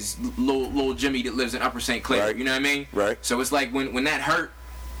often as little Jimmy that lives in Upper St. Clair. Right. You know what I mean? Right. So it's like when that hurt,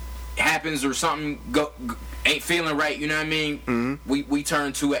 happens or something ain't feeling right, you know what I mean? Mm-hmm. We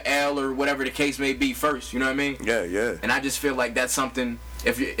turn to an L or whatever the case may be first, you know what I mean? Yeah. And I just feel like that's something,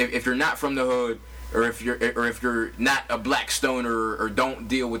 if you're not from the hood, or if you're not a black stoner, or don't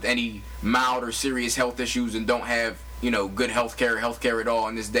deal with any mild or serious health issues and don't have, good healthcare at all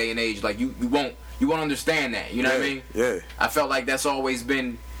in this day and age, like you won't understand that, you know what I mean? Yeah. I felt like that's always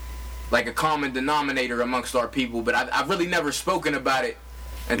been like a common denominator amongst our people, but I've really never spoken about it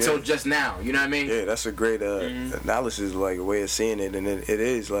until just now, you know what I mean? Yeah, that's a great analysis, like a way of seeing it, and it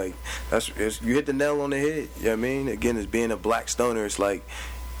is like you hit the nail on the head. You know what I mean? Again, as being a black stoner, it's like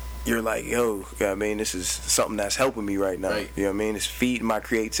you're like, yo, you know what I mean, this is something that's helping me right now. Right. You know what I mean? It's feeding my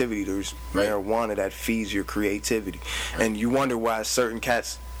creativity. There's marijuana that feeds your creativity, and you wonder why certain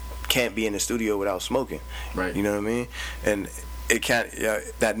cats can't be in the studio without smoking. Right. You know what I mean? And it can't.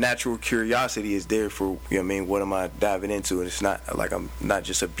 That natural curiosity is there for, you know what I mean, what am I diving into? And it's not like I'm not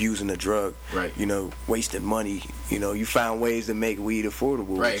just abusing the drug. Right. Wasting money. You find ways to make weed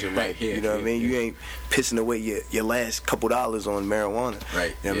affordable. Right. You know what I mean? You ain't pissing away your last couple dollars on marijuana.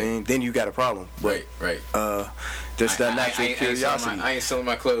 Right. You know what I mean? Then you got a problem. But, right. Just that natural curiosity. I ain't selling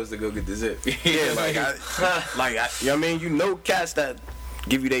my clothes to go get the zip. Yeah, like you know what I mean? Cats that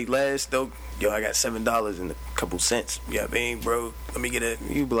give you their last though. Yo, I got $7 and a couple cents. You know what I mean, bro? Let me get it.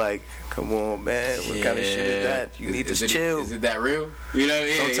 You be like, come on, man. What kind of shit is that? You need to chill. Is it that real? You know what I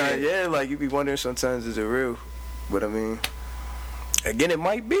mean? Sometimes, like you be wondering sometimes, is it real? But I mean, again, it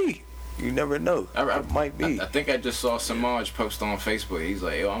might be. You never know. It might be. I think I just saw Samaj post on Facebook. He's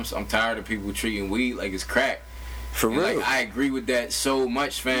like, yo, I'm tired of people treating weed like it's crack. For real. Like, I agree with that so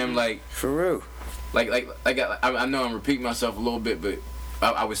much, fam. Like, for real. Like I know I'm repeating myself a little bit, but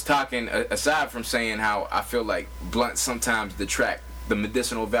I was talking, aside from saying how I feel like blunts sometimes detract the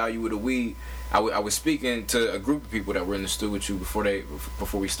medicinal value of the weed, I was speaking to a group of people that were in the studio with you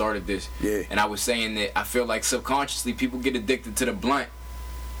before we started this. Yeah. And I was saying that I feel like subconsciously people get addicted to the blunt.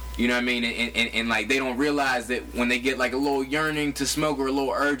 You know what I mean? And like they don't realize that when they get like a little yearning to smoke or a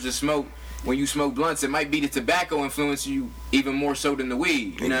little urge to smoke, when you smoke blunts, it might be the tobacco influence you even more so than the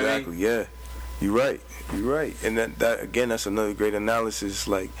weed. You know what I mean? Yeah. You're right. And that again, that's another great analysis.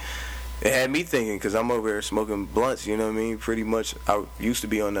 Like, it had me thinking, because I'm over here smoking blunts, you know what I mean? Pretty much, I used to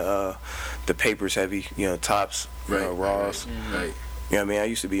be on the papers heavy, tops, Ross. Right. You know what I mean? I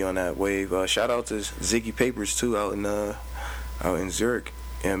used to be on that wave. Shout out to Ziggy Papers, too, out in Zurich.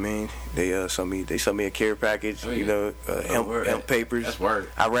 You know what I mean? They sent me a care package, hemp papers. That's word.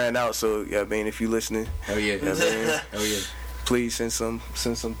 I ran out, so, you know what I mean, if you listening. Oh, yeah. You know what I mean? Oh, yeah. Please send some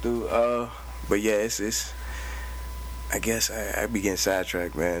through. But yeah, it's I guess I be getting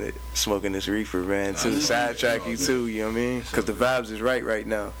sidetracked, man. Smoking this reefer, man, to sidetrack you too. You know what I mean? Because the vibes is right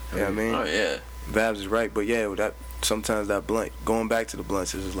now. You know what I mean? Oh yeah, vibes is right. But yeah, that sometimes that blunt, going back to the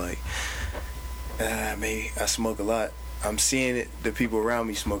blunts, is like, I smoke a lot. I'm seeing it. The people around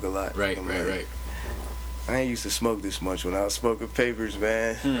me smoke a lot. Right. I ain't used to smoke this much when I was smoking papers,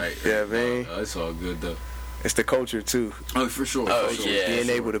 man. Right. Yeah, man. It's all good though. It's the culture too. Oh, for sure. Yeah. Being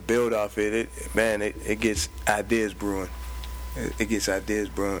able to build off it gets ideas brewing. It gets ideas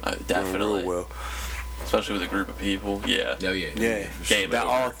brewing. Definitely. Real well. Especially with a group of people. Yeah. Oh yeah. Yeah. Sure. That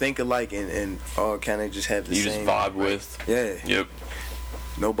all think alike and all kind of just have the same. You just vibe with. Yeah. Yep.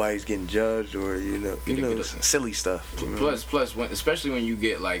 Nobody's getting judged or silly stuff. Plus, especially when you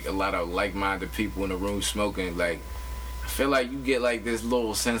get like a lot of like-minded people in the room smoking, like I feel like you get like this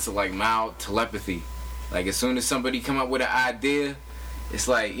little sense of like mild telepathy. Like as soon as somebody come up with an idea, it's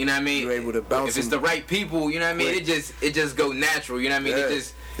like, you know what I mean? You're able to bounce. If it's the right people, you know what I mean? It just go natural, you know what I mean?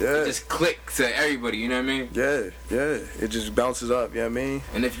 Yeah. It just click to everybody, you know what I mean? Yeah. It just bounces up, you know what I mean?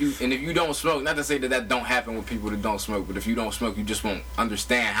 And if you don't smoke, not to say that don't happen with people that don't smoke, but if you don't smoke, you just won't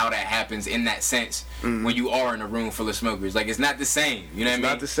understand how that happens in that sense when you are in a room full of smokers. Like it's not the same, you know what I mean?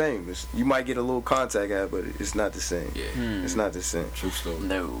 It's not the same. You might get a little contact at it, but it's not the same. Yeah. It's not the same. True story.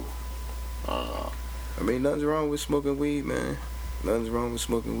 No. I mean, nothing's wrong with smoking weed, man. Nothing's wrong with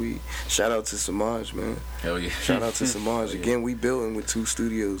smoking weed. Shout out to Samaj, man. Hell yeah. Shout out to Samaj. Again, we building with 2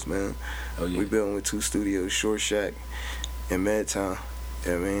 studios, man. Oh yeah. We building with 2 studios, Short Shack and Madtown.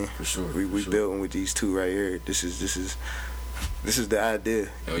 Yeah, man. For sure. We building with these 2 right here. This is the idea.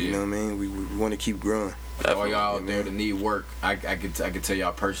 Oh, yeah. You know what I mean? We want to keep growing. All y'all out there that need work, I could tell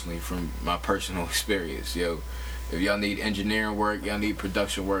y'all personally from my personal experience, yo. If y'all need engineering work, y'all need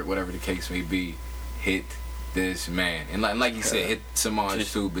production work, whatever the case may be, hit this man. And like you said, hit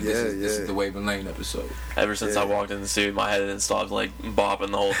Samaj too, but this is the Wavin Lane episode. Ever since I walked in the studio, my head didn't stop like bopping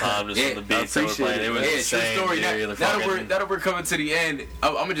the whole time just from the beats that were playing. It was insane. True story. Now that we're coming to the end,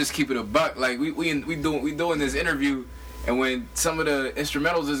 I'm gonna just keep it a buck. Like we doing this interview, And when some of the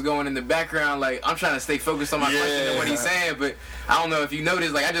instrumentals is going in the background, like, I'm trying to stay focused on my question and what he's saying, but I don't know if you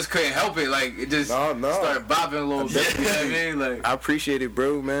noticed, like, I just couldn't help it. Like, it just started bopping a little bit. You know what I mean? Like, I appreciate it,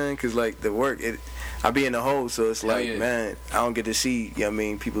 bro, man, because, like, the work, I be in the hole, so it's like, man, I don't get to see, you know what I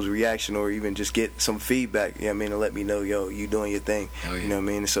mean, people's reaction or even just get some feedback, you know what I mean, to let me know, yo, you doing your thing, you know what I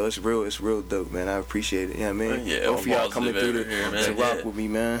mean, so it's real dope, man. I appreciate it, you know what I mean. Yeah, both of y'all coming through to rock with me,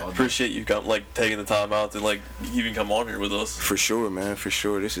 man. Appreciate you taking the time out to, like, even come on here with us. For sure, man, for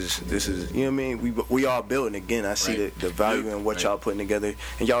sure. This is, you know what I mean, we all building again. I see the value in what y'all putting together,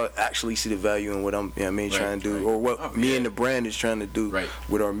 and y'all actually see the value in what I'm, you know what I mean, trying to do, or what me and the brand is trying to do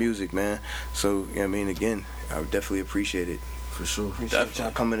with our music, man. So, you know what I mean, again, I would definitely appreciate it. For sure. Appreciate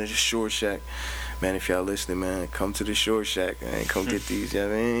y'all coming to the Shore Shack. Man, if y'all listening, man, come to the Shore Shack, man. Come get these, you know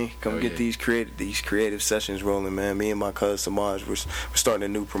what I mean? Come get these creative sessions rolling, man. Me and my cousin Samaj, we're starting a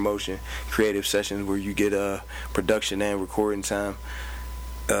new promotion, creative sessions, where you get production and recording time.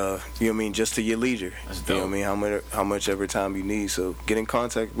 You know what I mean, just to your leisure. You know what I mean, how much ever time you need. So get in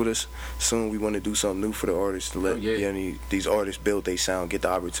contact with us soon. We want to do something new for the artists to let these artists build their sound, get the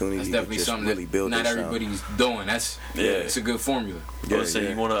opportunity to just really build their sound. Not everybody's doing. It's a good formula. You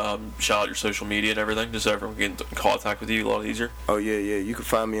want to shout out your social media and everything, just so everyone can get in contact with you a lot easier? Oh yeah. You can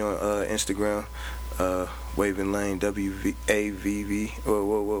find me on Instagram. Wavin Lane, WAVV.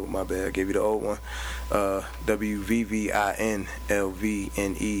 Whoa, my bad. I gave you the old one.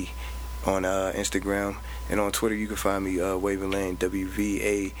 WVVINLVNE on Instagram, and on Twitter you can find me Wavin Lane, my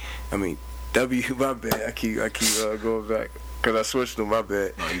bad. I keep going back because I switched them. My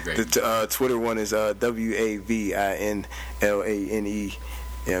bad. No, you great. The Twitter one is WAVINLANE. You know what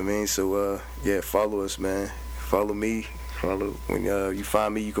I mean? So follow us, man. Follow me. When you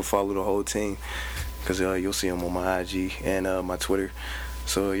find me, you can follow the whole team, because you'll see them on my IG and my Twitter.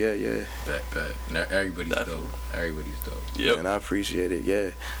 So Bet. Everybody's dope. Yep. And I appreciate it.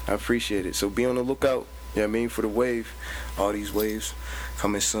 Yeah, I appreciate it. So be on the lookout. You know what I mean, for the wave. All these waves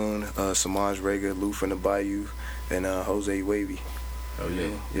coming soon. Samaj Rega, Lou from the Bayou, and Jose Wavy. Oh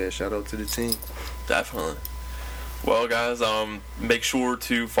yeah. Yeah. Shout out to the team. Definitely. Well, guys, make sure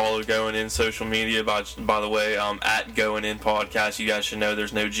to follow Going In social media. By the way, at Going In Podcast. You guys should know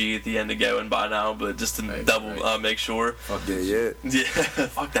there's no G at the end of Going by now, but just to make sure. Fuck yeah.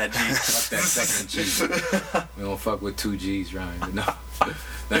 Fuck that G. Fuck that second G. We don't fuck with 2 G's, Ryan. No.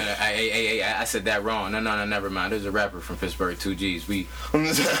 I said that wrong. No, never mind. There's a rapper from Pittsburgh, 2 G's. We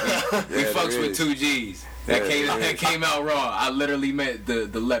fucks with 2 G's. That came out wrong. I literally meant the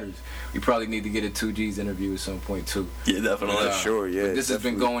letters. We probably need to get a 2 G's interview at some point too. Yeah, definitely. Sure, yeah. This has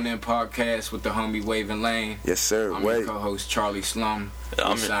been Going In Podcast with the homie Wavin Lane. Yes, sir. I'm your co-host Charlie Slum.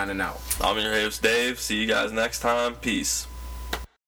 I'm signing out. I'm your host Dave. See you guys next time. Peace.